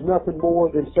really was nothing more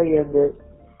than saying that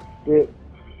they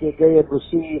had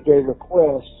received a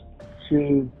request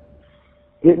to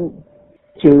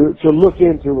look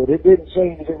into it. It didn't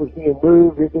say that it was being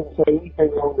moved. It didn't say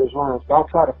anything along those lines. But I'll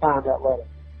try to find that letter.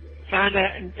 Find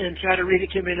that and try to read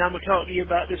it to me, and I'm going to talk to you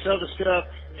about this other stuff,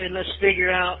 and let's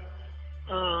figure out,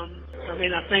 I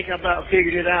think I about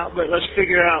figured it out, but let's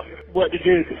figure out what to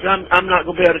do, because I'm not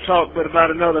going to be able to talk but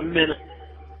about another minute.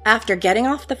 After getting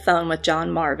off the phone with John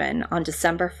Marvin on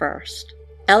December 1st,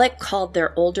 Alec called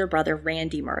their older brother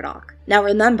Randy Murdoch. Now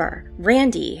remember,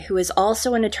 Randy, who is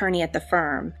also an attorney at the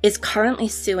firm, is currently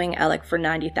suing Alec for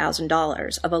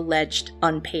 $90,000 of alleged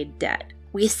unpaid debt.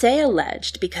 We say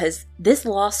alleged because this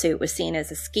lawsuit was seen as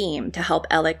a scheme to help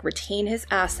Alec retain his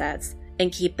assets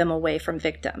and keep them away from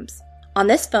victims. On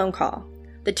this phone call,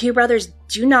 the two brothers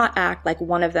do not act like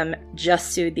one of them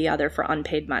just sued the other for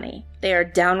unpaid money. They are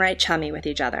downright chummy with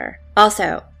each other.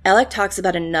 Also, Alec talks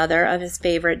about another of his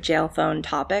favorite jail phone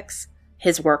topics,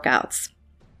 his workouts.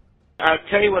 I'll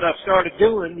tell you what I've started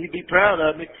doing. You'd be proud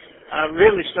of me. I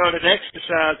really started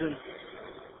exercising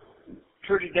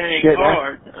pretty dang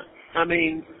hard. I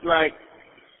was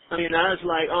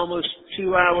like almost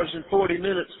 2 hours and 40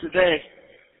 minutes today,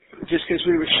 just because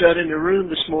we were shut in the room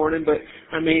this morning. But,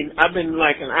 I've been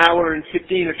like an hour and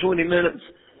 15 or 20 minutes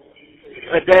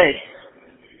a day.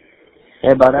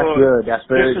 Hey, but that's good. That's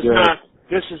very good.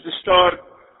 This is the start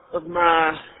of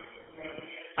I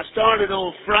started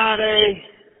on Friday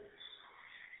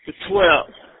the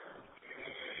 12th.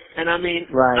 And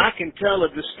right. I can tell a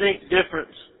distinct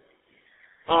difference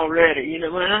already. I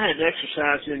hadn't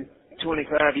exercised in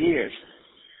 25 years.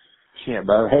 Yeah,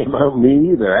 Bo, hey, Bo,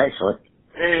 me either, actually.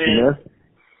 And, you know?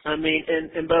 I mean,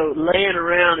 and Bo, laying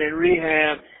around in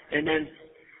rehab, and then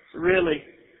really,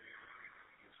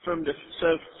 so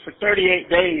for 38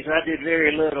 days, I did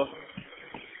very little.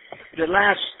 The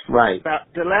last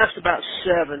about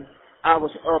 7, I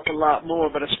was up a lot more,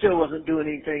 but I still wasn't doing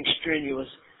anything strenuous.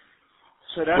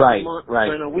 So that's a month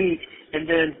and a week. And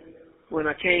then when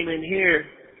I came in here,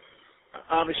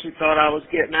 I obviously thought I was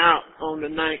getting out on the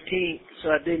 19th, so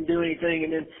I didn't do anything.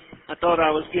 And then I thought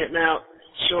I was getting out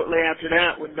shortly after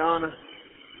that with Donna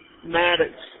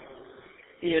Maddox,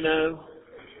 you know.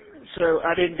 So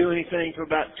I didn't do anything for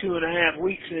about 2.5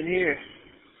 weeks in here.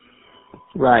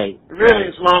 Right. Really,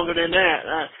 it's longer than that.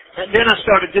 And then I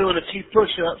started doing a few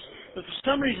push-ups. But for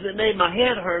some reason, it made my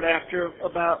head hurt after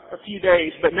about a few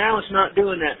days. But now it's not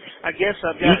doing that. I guess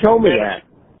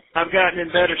I've gotten in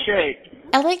better shape.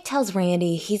 Alec tells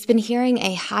Randy he's been hearing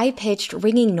a high-pitched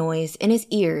ringing noise in his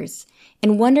ears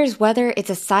and wonders whether it's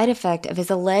a side effect of his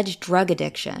alleged drug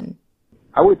addiction.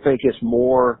 I would think it's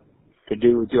more to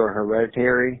do with your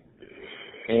hereditary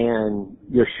and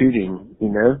your shooting, you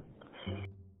know?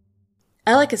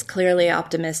 Alec is clearly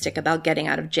optimistic about getting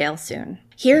out of jail soon.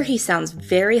 Here he sounds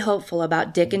very hopeful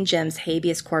about Dick and Jim's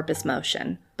habeas corpus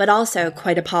motion, but also,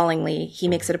 quite appallingly, he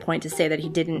makes it a point to say that he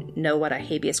didn't know what a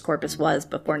habeas corpus was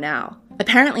before now.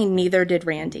 Apparently neither did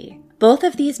Randy. Both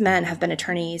of these men have been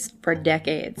attorneys for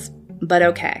decades. But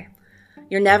okay,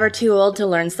 you're never too old to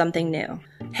learn something new.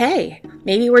 Hey,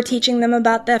 maybe we're teaching them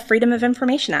about the Freedom of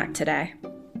Information Act today.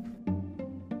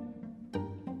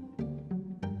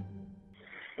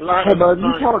 Hey, Bud,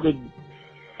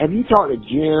 have you talked to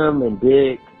Jim and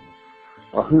Dick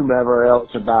or whomever else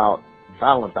about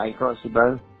filing bankruptcy,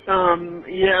 Bud?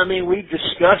 Yeah, I mean, we've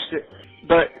discussed it,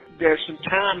 but there's some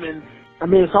time in... I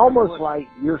mean, it's almost like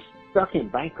you're stuck in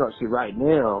bankruptcy right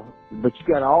now, but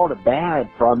you got all the bad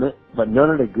from it, but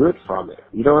none of the good from it.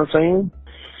 You know what I'm saying?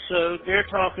 So they're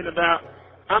talking about...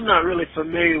 I'm not really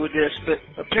familiar with this, but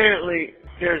apparently...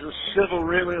 There's a civil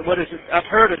writ. What is it? I've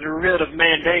heard of the writ of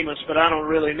mandamus, but I don't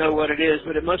really know what it is.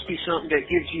 But it must be something that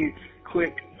gives you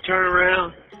quick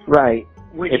turnaround. Right.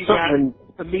 When it's you got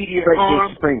immediate harm.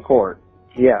 To the Supreme Court.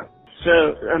 Yeah.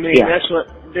 So I mean, that's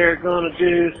what they're going to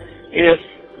do. If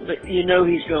you know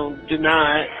he's going to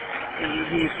deny it,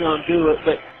 he's going to do it.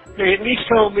 But they at least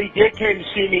told me. Dick came to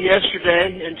see me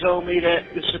yesterday and told me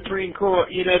that the Supreme Court,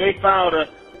 you know, they filed a.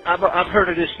 I've heard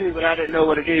of this too, but I didn't know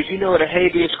what it is. You know what a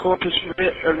habeas corpus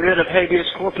a writ of habeas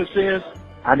corpus is?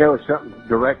 I know it's something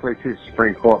directly to the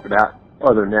Supreme Court, but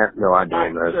other than that, no, I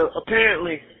don't know. So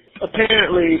apparently,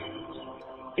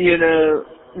 you know,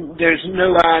 there's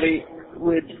nobody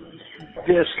with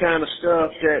this kind of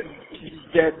stuff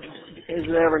that has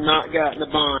ever not gotten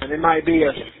a bond. It might be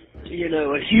a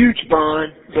huge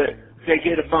bond, but they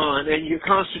get a bond, and you're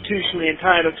constitutionally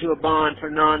entitled to a bond for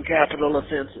non-capital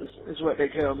offenses, is what they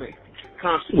tell me.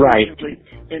 Constitutionally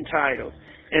entitled.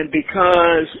 And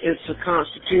because it's a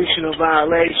constitutional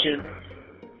violation,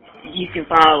 you can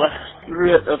file a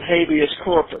writ of habeas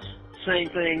corpus. Same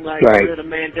thing like a writ of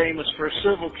mandamus for a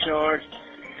civil charge.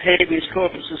 Habeas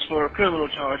corpus is for a criminal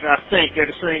charge. I think they're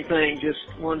the same thing, just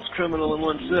one's criminal and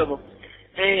one's civil.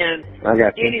 And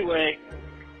anyway,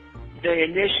 they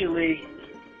initially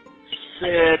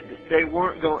said they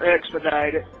weren't going to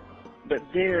expedite it, but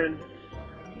then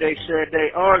they said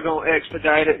they are going to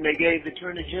expedite it, and they gave the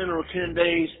Attorney General 10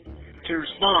 days to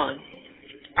respond.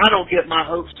 I don't get my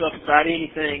hopes up about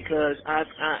anything because I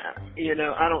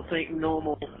don't think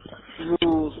normal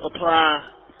rules apply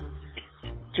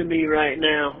to me right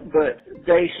now, but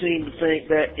they seem to think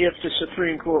that if the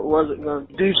Supreme Court wasn't going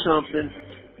to do something,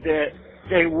 that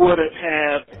they wouldn't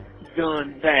have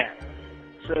done that.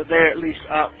 So they're at least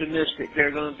optimistic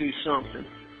they're going to do something.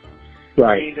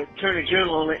 Right. I mean, the Attorney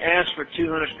General only asked for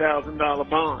 $200,000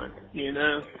 bond, you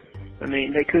know. I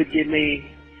mean, they could give me,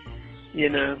 you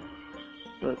know,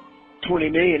 a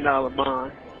 $20 million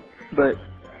bond, but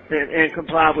and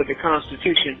comply with the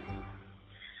Constitution.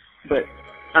 But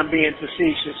I'm being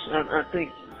facetious. I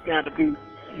think it's got to be,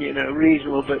 you know,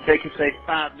 reasonable, but they could say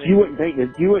 $5 million.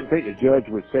 You wouldn't think the judge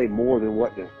would say more than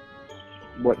what the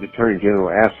Attorney General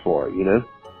asked for, you know?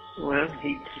 Well,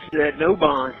 he said no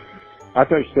bond. I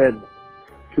thought he said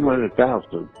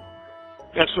 $200,000.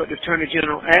 That's what the Attorney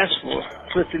General asked for.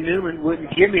 Clifton Newman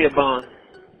wouldn't give me a bond.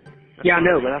 Yeah, I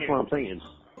know, but that's what I'm saying.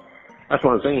 That's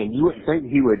what I'm saying. You wouldn't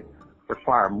think he would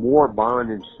require more bond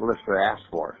than the solicitor asked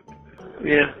for.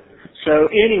 Yeah. So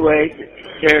anyway,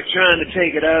 they're trying to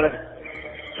take it out of,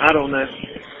 I don't know.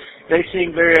 They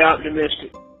seem very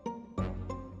optimistic.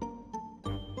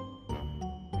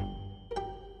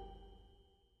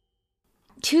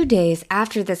 2 days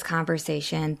after this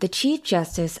conversation, the Chief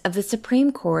Justice of the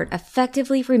Supreme Court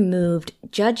effectively removed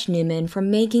Judge Newman from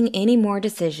making any more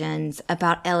decisions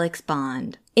about Alec's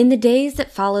bond. In the days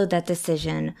that followed that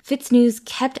decision, FITSNews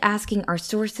kept asking our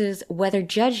sources whether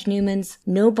Judge Newman's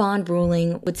no bond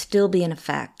ruling would still be in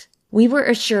effect. We were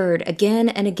assured again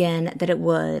and again that it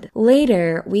would.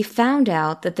 Later, we found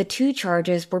out that the 2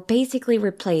 charges were basically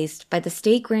replaced by the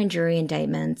state grand jury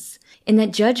indictments, and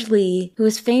that Judge Lee, who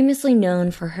is famously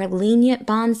known for her lenient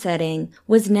bond setting,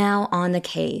 was now on the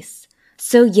case.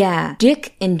 So yeah,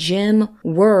 Dick and Jim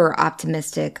were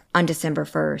optimistic on December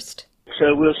 1st.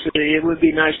 So we'll see. It would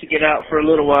be nice to get out for a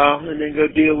little while and then go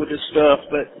deal with this stuff,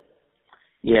 but...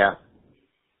 Yeah.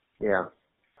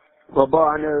 Well, Bo,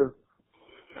 I know.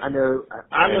 I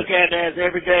look at it as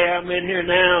every day I'm in here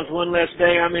now is one less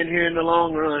day I'm in here in the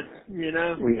long run, you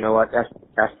know? Well, you know what? That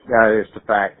is the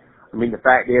fact. I mean, the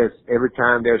fact is, every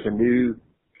time there's a new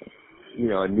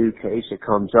case that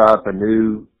comes up, a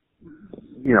new,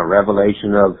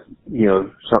 revelation of,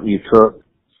 something you took,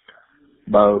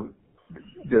 Bo,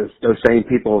 those same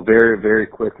people very, very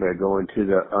quickly are going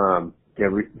to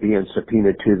they're being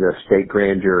subpoenaed to the state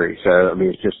grand jury. So, I mean,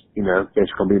 it's just,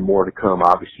 there's going to be more to come.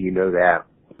 Obviously, you know that.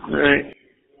 Right.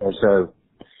 And so,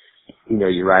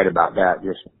 you're right about that.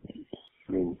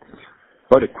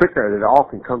 But the quicker that it all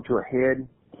can come to a head,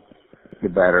 the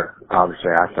better,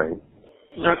 obviously, I think.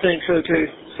 I think so, too.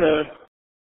 So,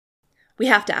 we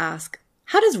have to ask,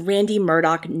 how does Randy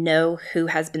Murdoch know who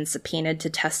has been subpoenaed to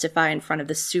testify in front of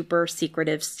the super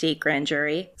secretive state grand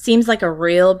jury? Seems like a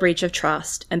real breach of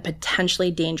trust and potentially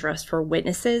dangerous for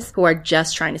witnesses who are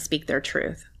just trying to speak their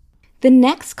truth. The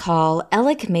next call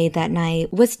Alec made that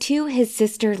night was to his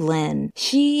sister Lynn.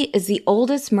 She is the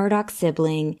oldest Murdoch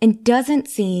sibling and doesn't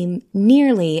seem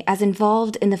nearly as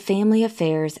involved in the family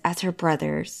affairs as her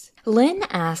brothers. Lynn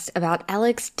asked about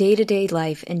Alec's day-to-day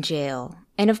life in jail.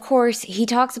 And of course, he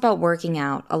talks about working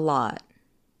out a lot.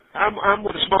 I'm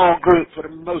with a small group for the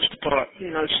most part.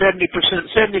 70%,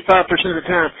 75% of the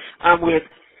time, I'm with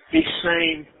these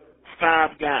same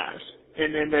 5 guys.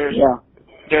 And then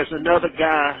there's another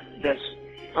guy that's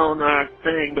on our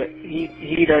thing, but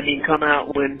he doesn't even come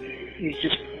out when he's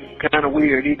just kind of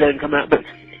weird. He doesn't come out. But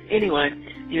anyway,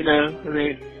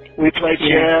 we play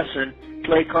chess and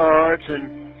play cards,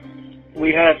 and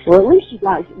we have... Well, at least you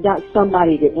got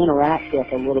somebody to interact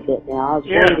with a little bit now. I was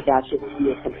worried about you when you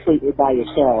were completely by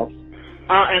yourself.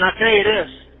 And I tell you this,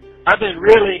 I've been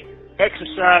really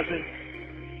exercising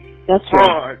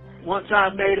hard. Once I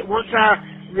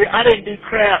didn't do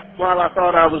crap while I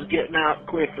thought I was getting out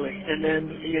quickly. And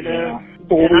then, I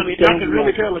can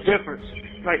really tell the difference.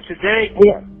 Like today,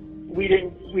 we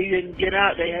didn't get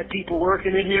out. They had people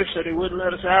working in here, so they wouldn't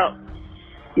let us out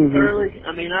early.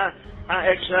 I mean, I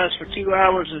exercised for 2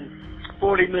 hours and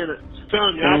 40 minutes. I'm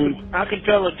telling you, I can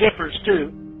tell a difference,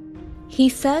 too. He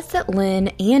says that Lynn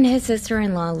and his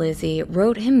sister-in-law, Lizzie,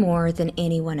 wrote him more than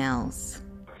anyone else.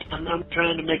 I'm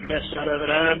trying to make the best out of it.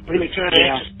 I'm really trying to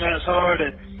exercise hard,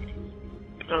 and,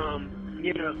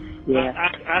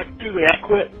 I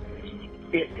quit.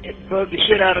 It bugged the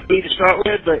shit out of me to start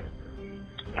with, but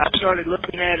I started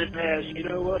looking at it as, you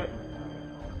know what,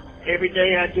 every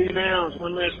day I do now is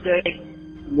one less day.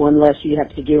 One less you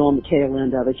have to do on the tail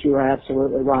end of it. You are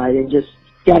absolutely right. And just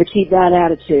got to keep that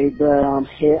attitude, but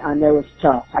I know it's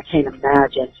tough. I can't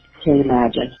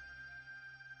imagine.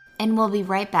 And we'll be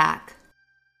right back.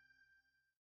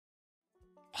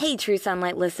 Hey, True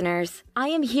Sunlight listeners. I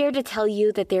am here to tell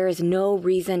you that there is no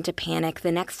reason to panic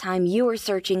the next time you are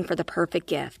searching for the perfect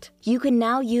gift. You can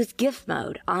now use gift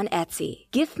mode on Etsy.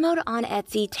 Gift mode on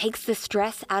Etsy takes the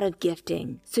stress out of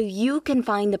gifting, so you can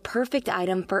find the perfect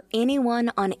item for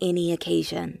anyone on any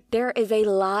occasion. There is a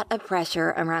lot of pressure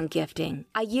around gifting.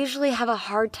 I usually have a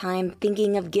hard time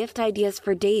thinking of gift ideas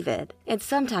for David, and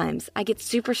sometimes I get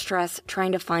super stressed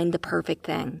trying to find the perfect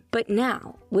thing. But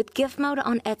now, with gift mode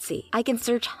on Etsy, I can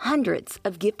search hundreds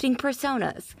of gifting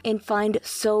personas and find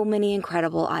so many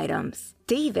incredible items.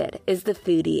 David is the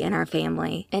foodie in our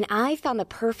family, and I found the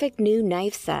perfect new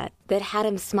knife set that had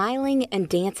him smiling and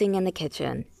dancing in the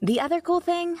kitchen. The other cool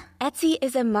thing? Etsy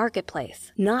is a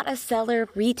marketplace, not a seller,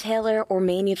 retailer, or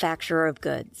manufacturer of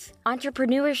goods.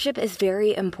 Entrepreneurship is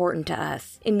very important to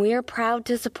us, and we are proud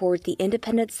to support the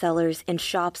independent sellers and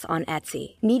shops on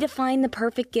Etsy. Need to find the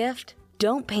perfect gift?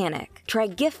 Don't panic. Try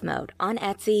gift mode on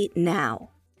Etsy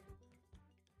now.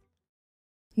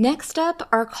 Next up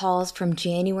are calls from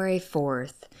January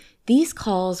 4th. These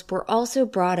calls were also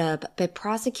brought up by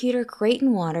Prosecutor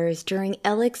Creighton Waters during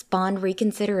Alec's bond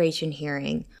reconsideration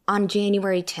hearing on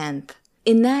January 10th.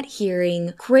 In that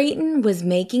hearing, Creighton was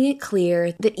making it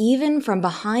clear that even from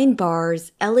behind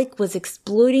bars, Alec was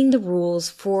exploiting the rules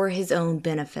for his own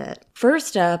benefit.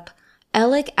 First up,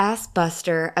 Alec asked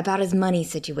Buster about his money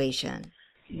situation.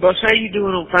 Bus, how you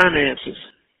doing on finances?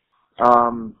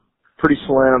 Pretty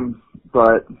slim,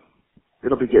 but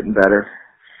it'll be getting better.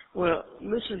 Well,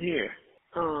 listen here.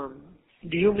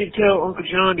 Do you want me to tell Uncle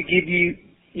John to give you,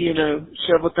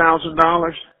 several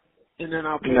 $1,000s, and then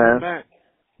I'll pay him back?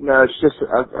 No, it's just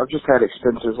I've just had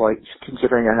expenses, like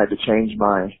considering I had to change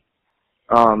my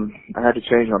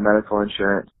medical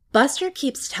insurance. Buster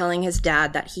keeps telling his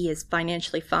dad that he is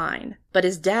financially fine, but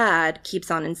his dad keeps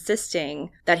on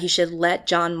insisting that he should let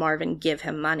John Marvin give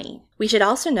him money. We should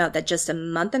also note that just a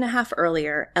month and a half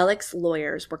earlier, Alec's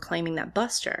lawyers were claiming that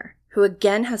Buster, who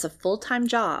again has a full-time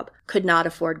job, could not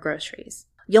afford groceries.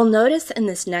 You'll notice in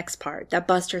this next part that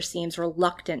Buster seems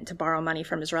reluctant to borrow money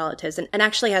from his relatives and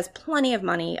actually has plenty of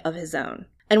money of his own.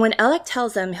 And when Alec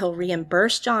tells him he'll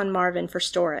reimburse John Marvin for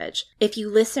storage, if you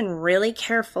listen really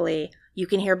carefully, you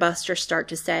can hear Buster start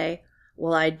to say,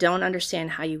 "Well, I don't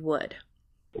understand how you would."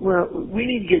 Well, we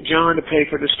need to get John to pay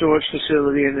for the storage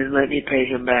facility and then let me pay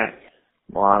him back.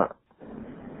 Well, I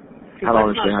don't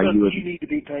understand how you would. You need to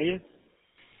be paying.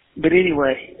 But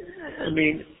anyway, I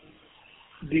mean,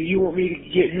 do you want me to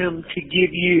get him to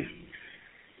give you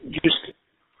just,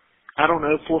 I don't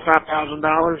know, $4,000 or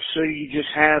 $5,000 so you just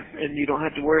have, and you don't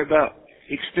have to worry about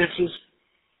expenses?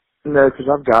 No, because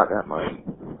I've got that money.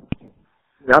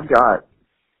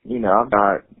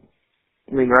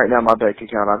 Right now my bank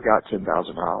account, I've got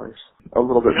 $10,000. A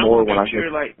little bit more when I get.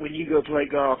 Sure, like when you go play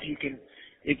golf, you can,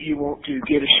 if you want to,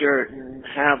 get a shirt and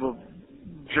have a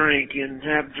drink and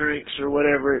have drinks or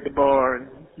whatever at the bar and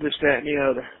this, that, and the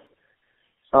other.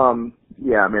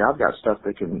 Yeah, I've got stuff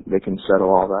that can settle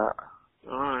all that.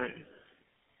 All right.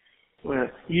 Well,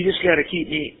 you just got to keep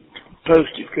me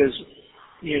posted because,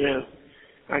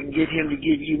 I can get him to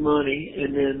give you money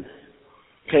and then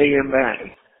pay him back.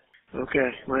 Okay.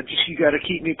 Well, you got to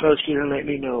keep me posted and let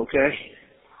me know, okay?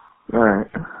 All right.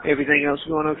 Everything else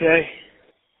going okay?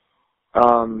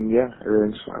 Yeah,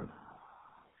 everything's fine.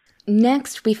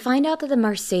 Next, we find out that the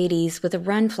Mercedes with the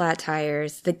run-flat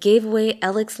tires that gave away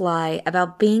Alec's lie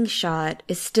about being shot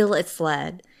is still at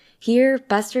sled. Here,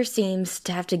 Buster seems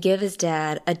to have to give his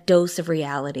dad a dose of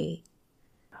reality.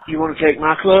 You want to take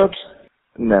my clubs?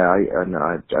 No,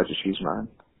 I just use mine.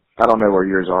 I don't know where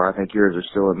yours are. I think yours are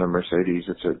still in the Mercedes.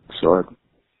 It's a sled.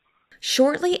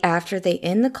 Shortly after they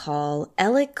end the call,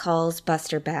 Alec calls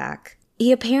Buster back.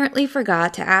 He apparently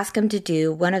forgot to ask him to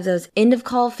do one of those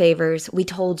end-of-call favors we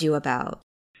told you about.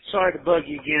 Sorry to bug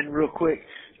you again real quick.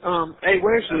 Hey,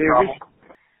 where's Livy?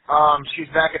 She's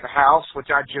back at the house,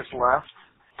 which I just left.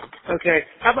 Okay.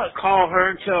 How about call her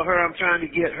and tell her I'm trying to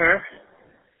get her?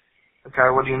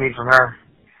 Okay, what do you need from her?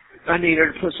 I need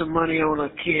her to put some money on a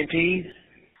canteen.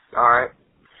 All right.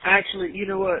 Actually, you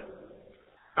know what?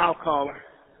 I'll call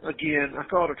her again. I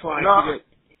called her twice. No.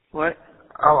 What?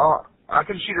 I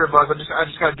can shoot her a buzz. I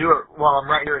just got to do it while I'm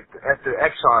right here at the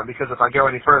Exxon because if I go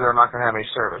any further, I'm not going to have any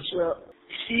service. Well,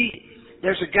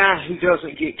 there's a guy who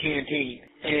doesn't get canteen,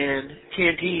 and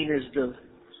canteen is the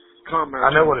commerce.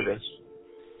 I know what it is.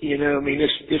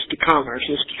 It's the commerce,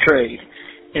 it's the trade,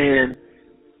 and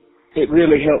it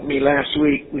really helped me last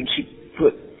week when she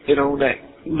put it on that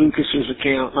Lucas's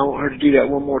account. I want her to do that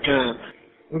one more time.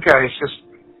 Okay, it's just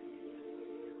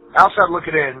outside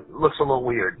looking in looks a little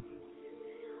weird.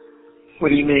 What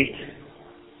do you mean?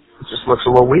 It just looks a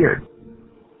little weird.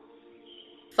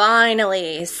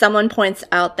 Finally, someone points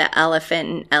out the elephant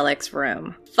in Alec's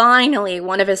room. Finally,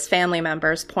 one of his family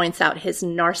members points out his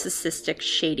narcissistic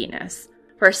shadiness.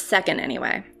 For a second,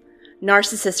 anyway.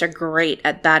 Narcissists are great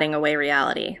at batting away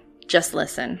reality. Just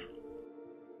listen.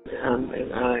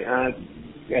 I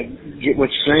get what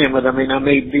you're saying, but I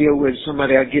may deal with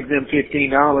somebody, I give them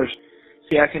 $15.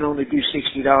 See, I can only do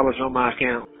 $60 on my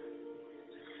account.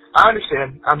 I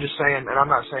understand. I'm just saying, and I'm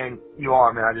not saying you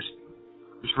are, man. I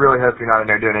just really hope you're not in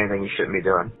there doing anything you shouldn't be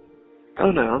doing. Oh,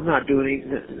 no, I'm not doing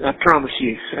anything. I promise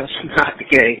you, that's not the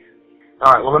case.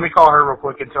 All right, well, let me call her real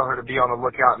quick and tell her to be on the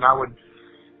lookout, and I would,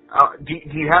 do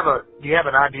you have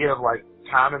an idea of,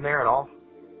 time in there at all?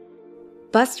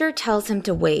 Buster tells him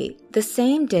to wait. The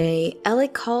same day,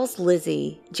 Alec calls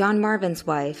Lizzie, John Marvin's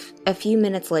wife, a few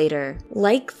minutes later.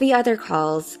 Like the other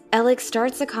calls, Alec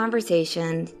starts a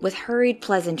conversation with hurried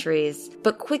pleasantries,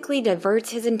 but quickly diverts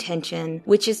his intention,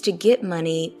 which is to get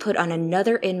money put on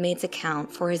another inmate's account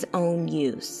for his own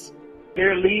use.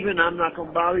 They're leaving. I'm not going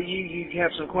to bother you. You can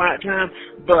have some quiet time,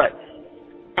 but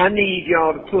I need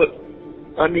y'all to put,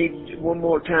 one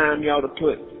more time y'all to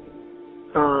put,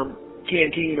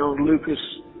 canteen on Lucas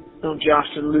on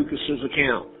Justin Lucas's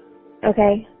account.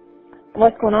 Okay.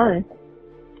 What's going on?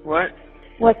 What?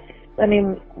 What's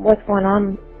going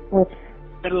on with...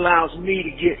 It allows me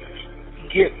to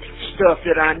get stuff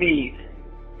that I need.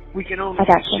 We can only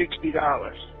use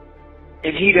 $60.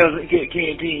 And he doesn't get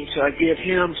canteen, so I give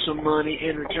him some money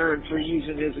in return for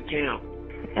using his account.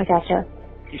 I gotcha.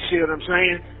 You see what I'm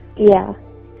saying? Yeah.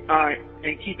 All right,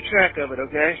 and keep track of it,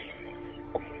 okay?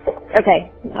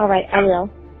 Okay. All right, I will.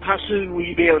 How soon will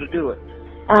you be able to do it?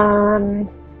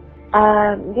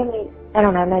 Give me, I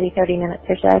don't know, maybe 30 minutes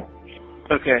or so.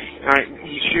 Okay. All right.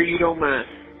 You sure you don't mind?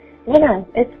 No,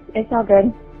 it's all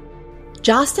good.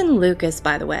 Justin Lucas,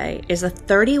 by the way, is a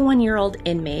 31-year-old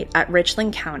inmate at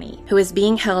Richland County who is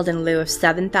being held in lieu of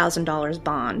 $7,000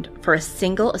 bond for a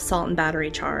single assault and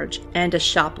battery charge and a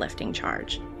shoplifting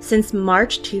charge. Since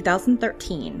March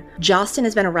 2013, Justin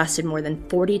has been arrested more than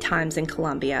 40 times in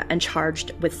Colombia and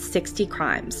charged with 60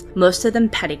 crimes, most of them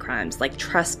petty crimes like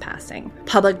trespassing,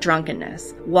 public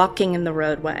drunkenness, walking in the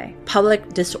roadway, public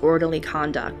disorderly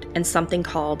conduct, and something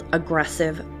called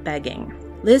aggressive begging.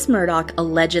 Liz Murdoch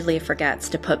allegedly forgets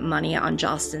to put money on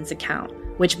Justin's account,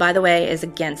 which, by the way, is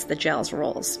against the jail's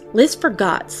rules. Liz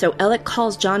forgot, so Alec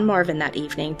calls John Marvin that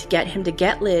evening to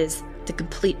get Liz to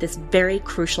complete this very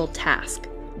crucial task.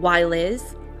 Why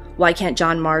Liz? Why can't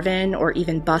John Marvin or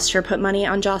even Buster put money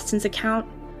on Justin's account?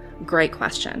 Great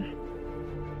question.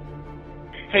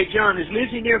 Hey, John, is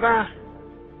Lizzie nearby?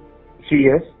 She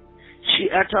is.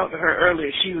 I talked to her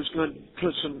earlier. She was going to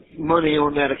put some money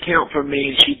on that account for me,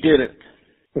 and she didn't.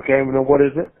 Okay, well, what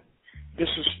is it? This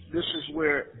is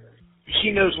where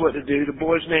she knows what to do. The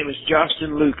boy's name is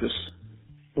Justin Lucas.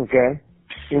 Okay.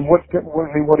 And what is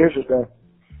it then?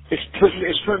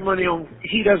 It's putting money on.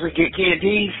 He doesn't get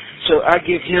canteen, so I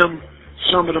give him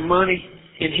some of the money,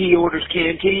 and he orders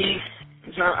canteen.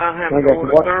 So I'm having to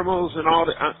order thermals and all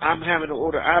that. I'm having to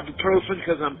order ibuprofen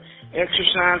because I'm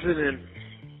exercising and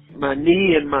my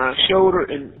knee and my shoulder,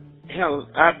 and hell,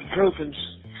 ibuprofen's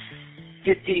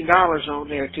 $15 on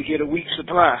there to get a week's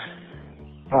supply.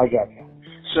 I got you.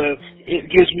 So it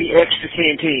gives me extra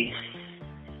canteen.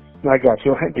 I got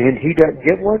you. And he doesn't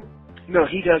get one? No,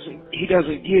 he doesn't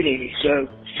get any. So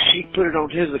she put it on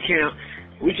his account.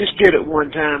 We just did it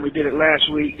one time. We did it last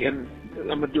week, and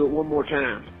I'm gonna do it one more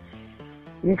time.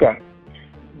 Okay.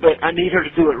 But I need her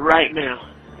to do it right now.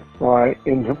 All right.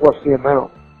 And what's the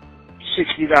amount?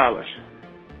 $60.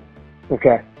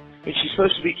 Okay. And she's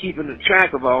supposed to be keeping a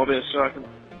track of all this so I can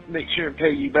make sure and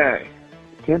pay you back.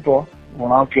 Simple.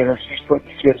 Well, I'll get her. She's putting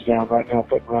the kids down right now,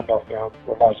 putting Randolph down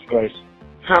for God's grace.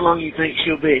 How long do you think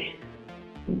she'll be?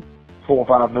 4 or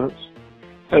 5 minutes.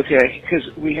 Okay, because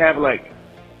we have we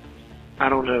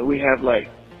have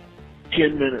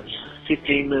 10 minutes,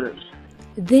 15 minutes.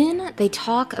 Then they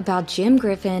talk about Jim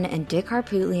Griffin and Dick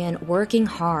Harpootlian working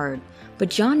hard, but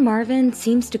John Marvin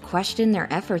seems to question their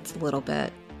efforts a little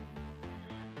bit.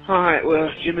 All right, well,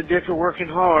 Jim and Dick are working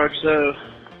hard, so...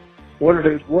 What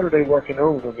are they working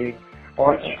on? I mean,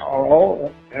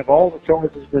 have all the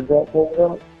charges been brought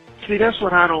forward? See, that's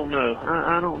what I don't know.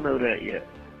 I don't know that yet.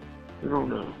 I don't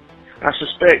know. I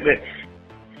suspect that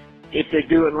if they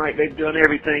do it like they've done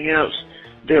everything else,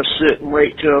 they'll sit and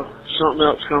wait till something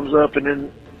else comes up and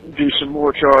then do some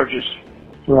more charges.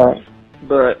 Right.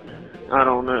 But I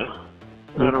don't know.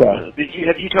 I don't know.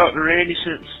 Have you talked to Randy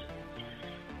since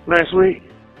last week?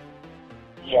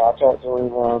 Yeah, I talked to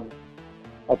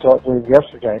him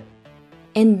yesterday.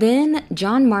 And then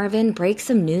John Marvin breaks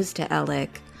some news to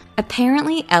Alec.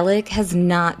 Apparently, Alec has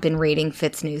not been reading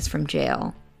Fitz news from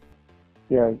jail.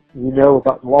 Yeah, you know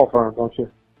about the law firm, don't you?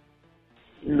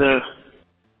 No.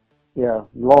 Yeah,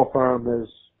 the law firm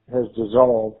has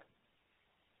dissolved,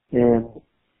 and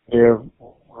they're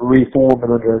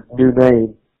reforming under a new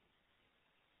name.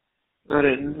 I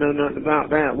didn't know nothing about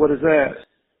that. What is that?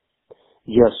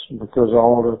 Yes, because of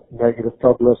all the negative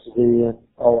publicity and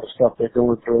all the stuff they're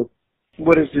going through.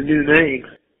 What is the new name?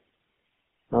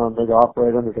 They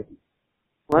operate under the...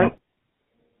 What?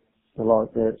 The law.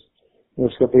 It's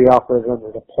going to be operated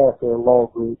under the Parker Law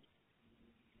Group.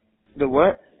 The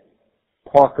what?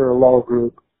 Parker Law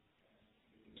Group.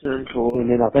 Cool. And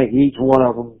then I think each one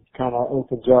of them kind of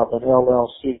opens up an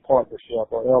LLC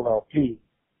partnership or LLP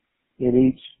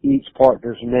in each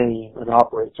partner's name and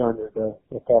operates under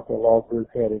the Parker Law Group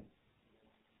heading.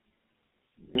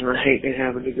 I hate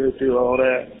having to go through all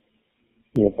that.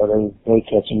 Yeah, but they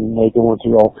catch them. They go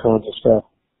into all kinds of stuff.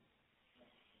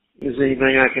 Is there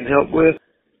anything I can help with?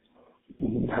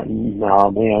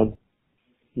 No, man.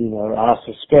 You know, I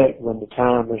suspect when the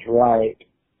time is right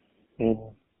and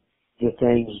the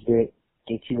things that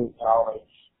you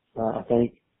acknowledge, I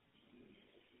think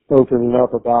opening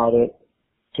up about it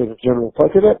to the general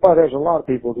public. But there's a lot of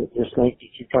people that just think that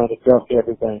you're trying to duck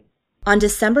everything. On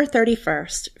December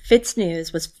 31st, Fitz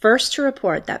News was first to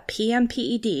report that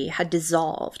PMPED had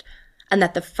dissolved and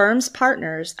that the firm's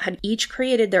partners had each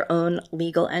created their own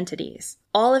legal entities.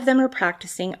 All of them are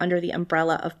practicing under the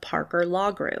umbrella of Parker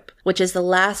Law Group, which is the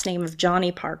last name of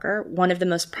Johnny Parker, one of the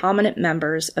most prominent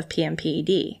members of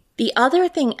PMPED. The other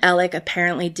thing Alec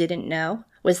apparently didn't know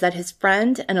was that his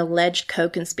friend and alleged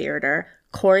co-conspirator,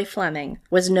 Corey Fleming,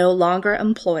 was no longer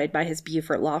employed by his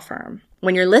Beaufort law firm.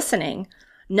 When you're listening,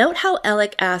 note how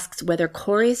Alec asks whether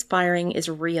Corey's firing is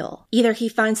real. Either he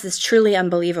finds this truly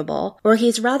unbelievable, or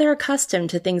he's rather accustomed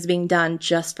to things being done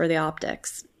just for the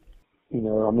optics.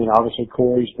 Obviously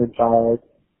Corey's been fired.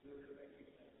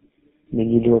 You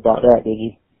knew about that, didn't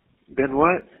you? Been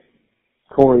what?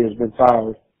 Corey has been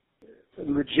fired.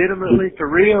 Legitimately, for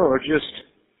real, or just...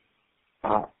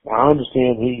 I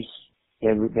understand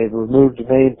they've removed the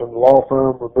name from the law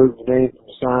firm, removed the name from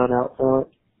the sign out front,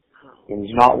 and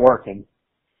he's not working.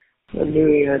 I knew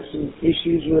he had some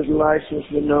issues with the license,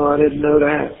 but no, I didn't know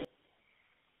that.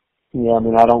 Yeah,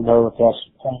 I don't know if that's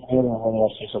permanent or whether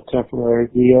that's just a temporary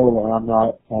deal, or I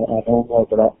don't know,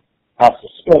 but I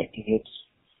suspect it's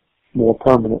more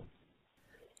permanent.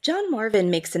 John Marvin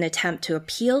makes an attempt to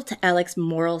appeal to Alec's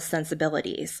moral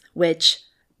sensibilities, which,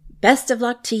 best of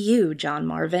luck to you, John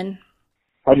Marvin.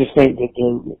 I just think that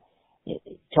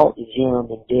talk to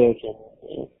Jim and Dick,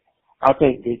 and I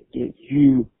think that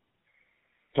you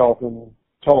talking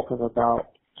about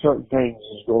certain things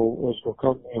is going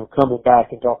to coming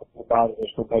back and talking about it is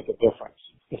going to make a difference.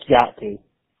 It's got to.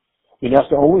 That's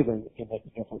the only thing that can make a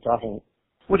difference, I think.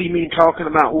 What do you mean talking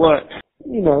about what?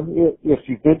 If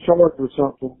you've been charged with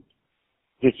something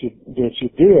that you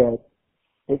did,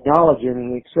 acknowledging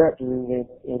and accepting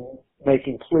and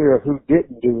making clear who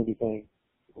didn't do anything.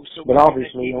 So but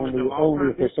obviously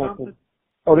only if there's something.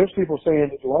 Oh, there's people saying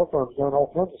that the law firm's done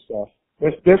all kinds of stuff.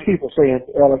 There's people saying,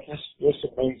 Alex, it's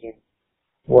amazing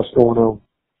what's going on.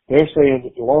 They're saying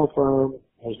that the law firm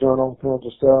has done all kinds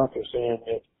of stuff. They're saying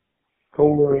that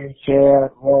Corey, Chad,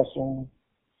 Russell,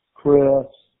 Chris,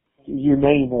 you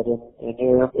name it,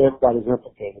 and everybody's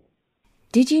implicated.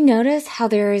 Did you notice how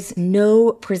there is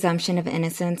no presumption of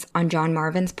innocence on John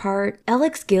Marvin's part?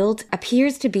 Alec's guilt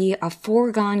appears to be a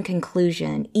foregone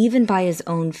conclusion, even by his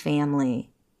own family.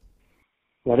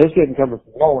 Now, this didn't come from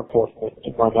law enforcement,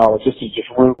 to my knowledge. This is just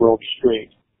rumor on the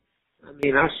street.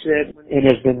 I said... And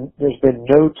there's been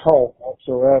no talk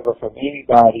whatsoever from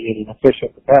anybody in an official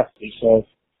capacity, so,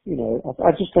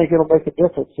 I just think it'll make a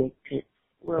difference.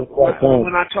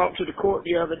 When I talked to the court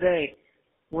the other day,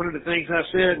 one of the things I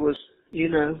said was,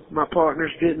 my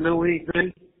partners didn't know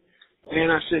anything.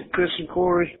 And I said, Chris and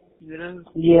Corey,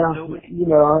 Yeah,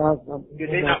 did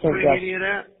they not bring any of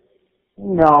that?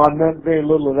 No, I meant very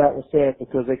little of that was said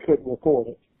because they couldn't record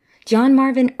it. John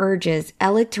Marvin urges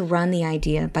Alec to run the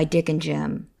idea by Dick and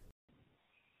Jim.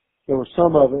 There was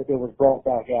some of it that was brought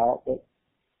back out, but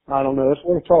I don't know. It's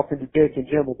worth talking to Dick and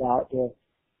Jim about to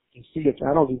see if,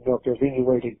 I don't even know if there's any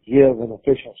way to give an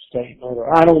official statement,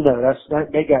 or I don't know.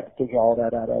 They got to figure all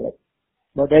that out of it.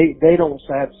 But they don't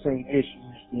have the same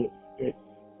issues that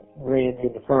Randy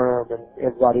and the firm and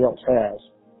everybody else has.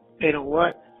 They don't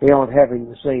what? They aren't having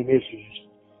the same issues.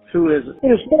 Who is it?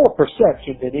 It's more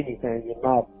perception than anything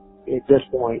at this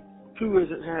point. Who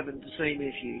isn't having the same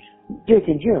issues? Dick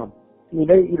and Jim.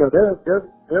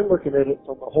 They're looking at it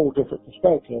from a whole different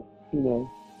perspective.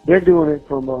 They're doing it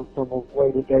from a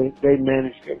way that they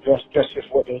manage it. That's just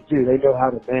what they do. They know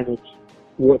how to manage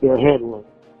what they're handling.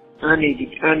 I need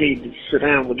to sit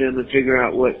down with them and figure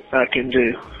out what I can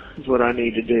do. Is what I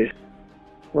need to do.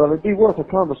 Well, it'd be worth a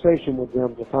conversation with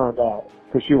them to find out,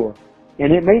 for sure.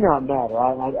 And it may not matter.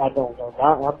 I don't know.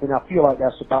 I feel like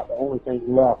that's about the only thing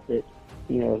left that,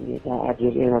 I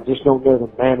just don't know the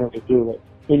manner to do it.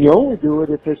 And you only do it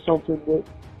if it's something that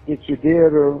you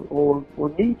did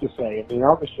or need to say.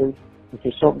 Obviously, if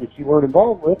it's something that you weren't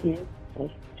involved with, you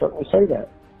certainly say that.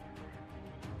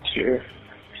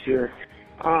 Sure.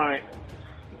 All right.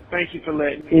 Thank you for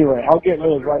letting me. Anyway, I'll get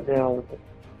Liz right now.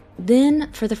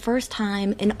 Then, for the first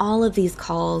time in all of these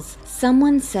calls,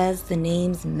 someone says the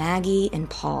names Maggie and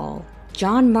Paul.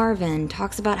 John Marvin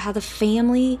talks about how the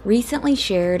family recently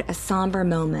shared a somber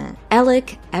moment.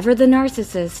 Alec, ever the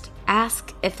narcissist,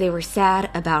 asked if they were sad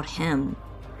about him.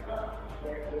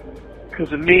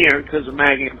 Because of me or because of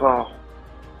Maggie and Paul?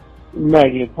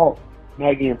 Maggie and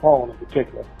Paul in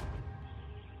particular.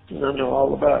 I know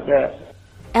all about that.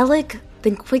 Alec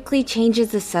then quickly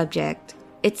changes the subject.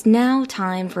 It's now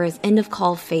time for his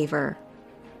end-of-call favor.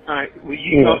 All right, will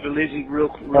you talk to Lizzie real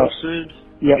soon?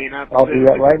 Yep, I'll do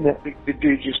that right now. The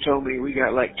dude just told me we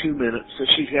got like 2 minutes, so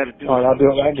she's got to do it. All right, I'll do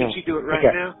it right now. Can she do it right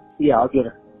okay. now? Yeah, I'll get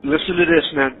her. Listen to this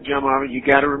now, John Marvin. You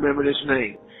got to remember this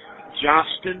name.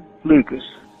 Justin Lucas.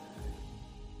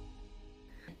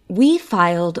 We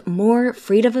filed more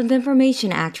Freedom of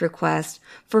Information Act requests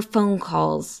for phone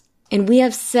calls, and we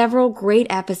have several great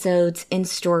episodes in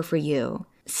store for you.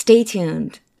 Stay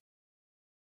tuned.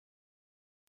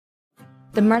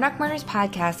 The Murdaugh Murders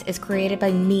podcast is created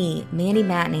by me, Mandy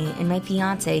Matney, and my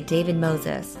fiance, David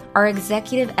Moses. Our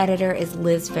executive editor is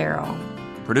Liz Farrell.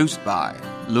 Produced by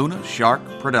Luna Shark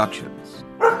Productions.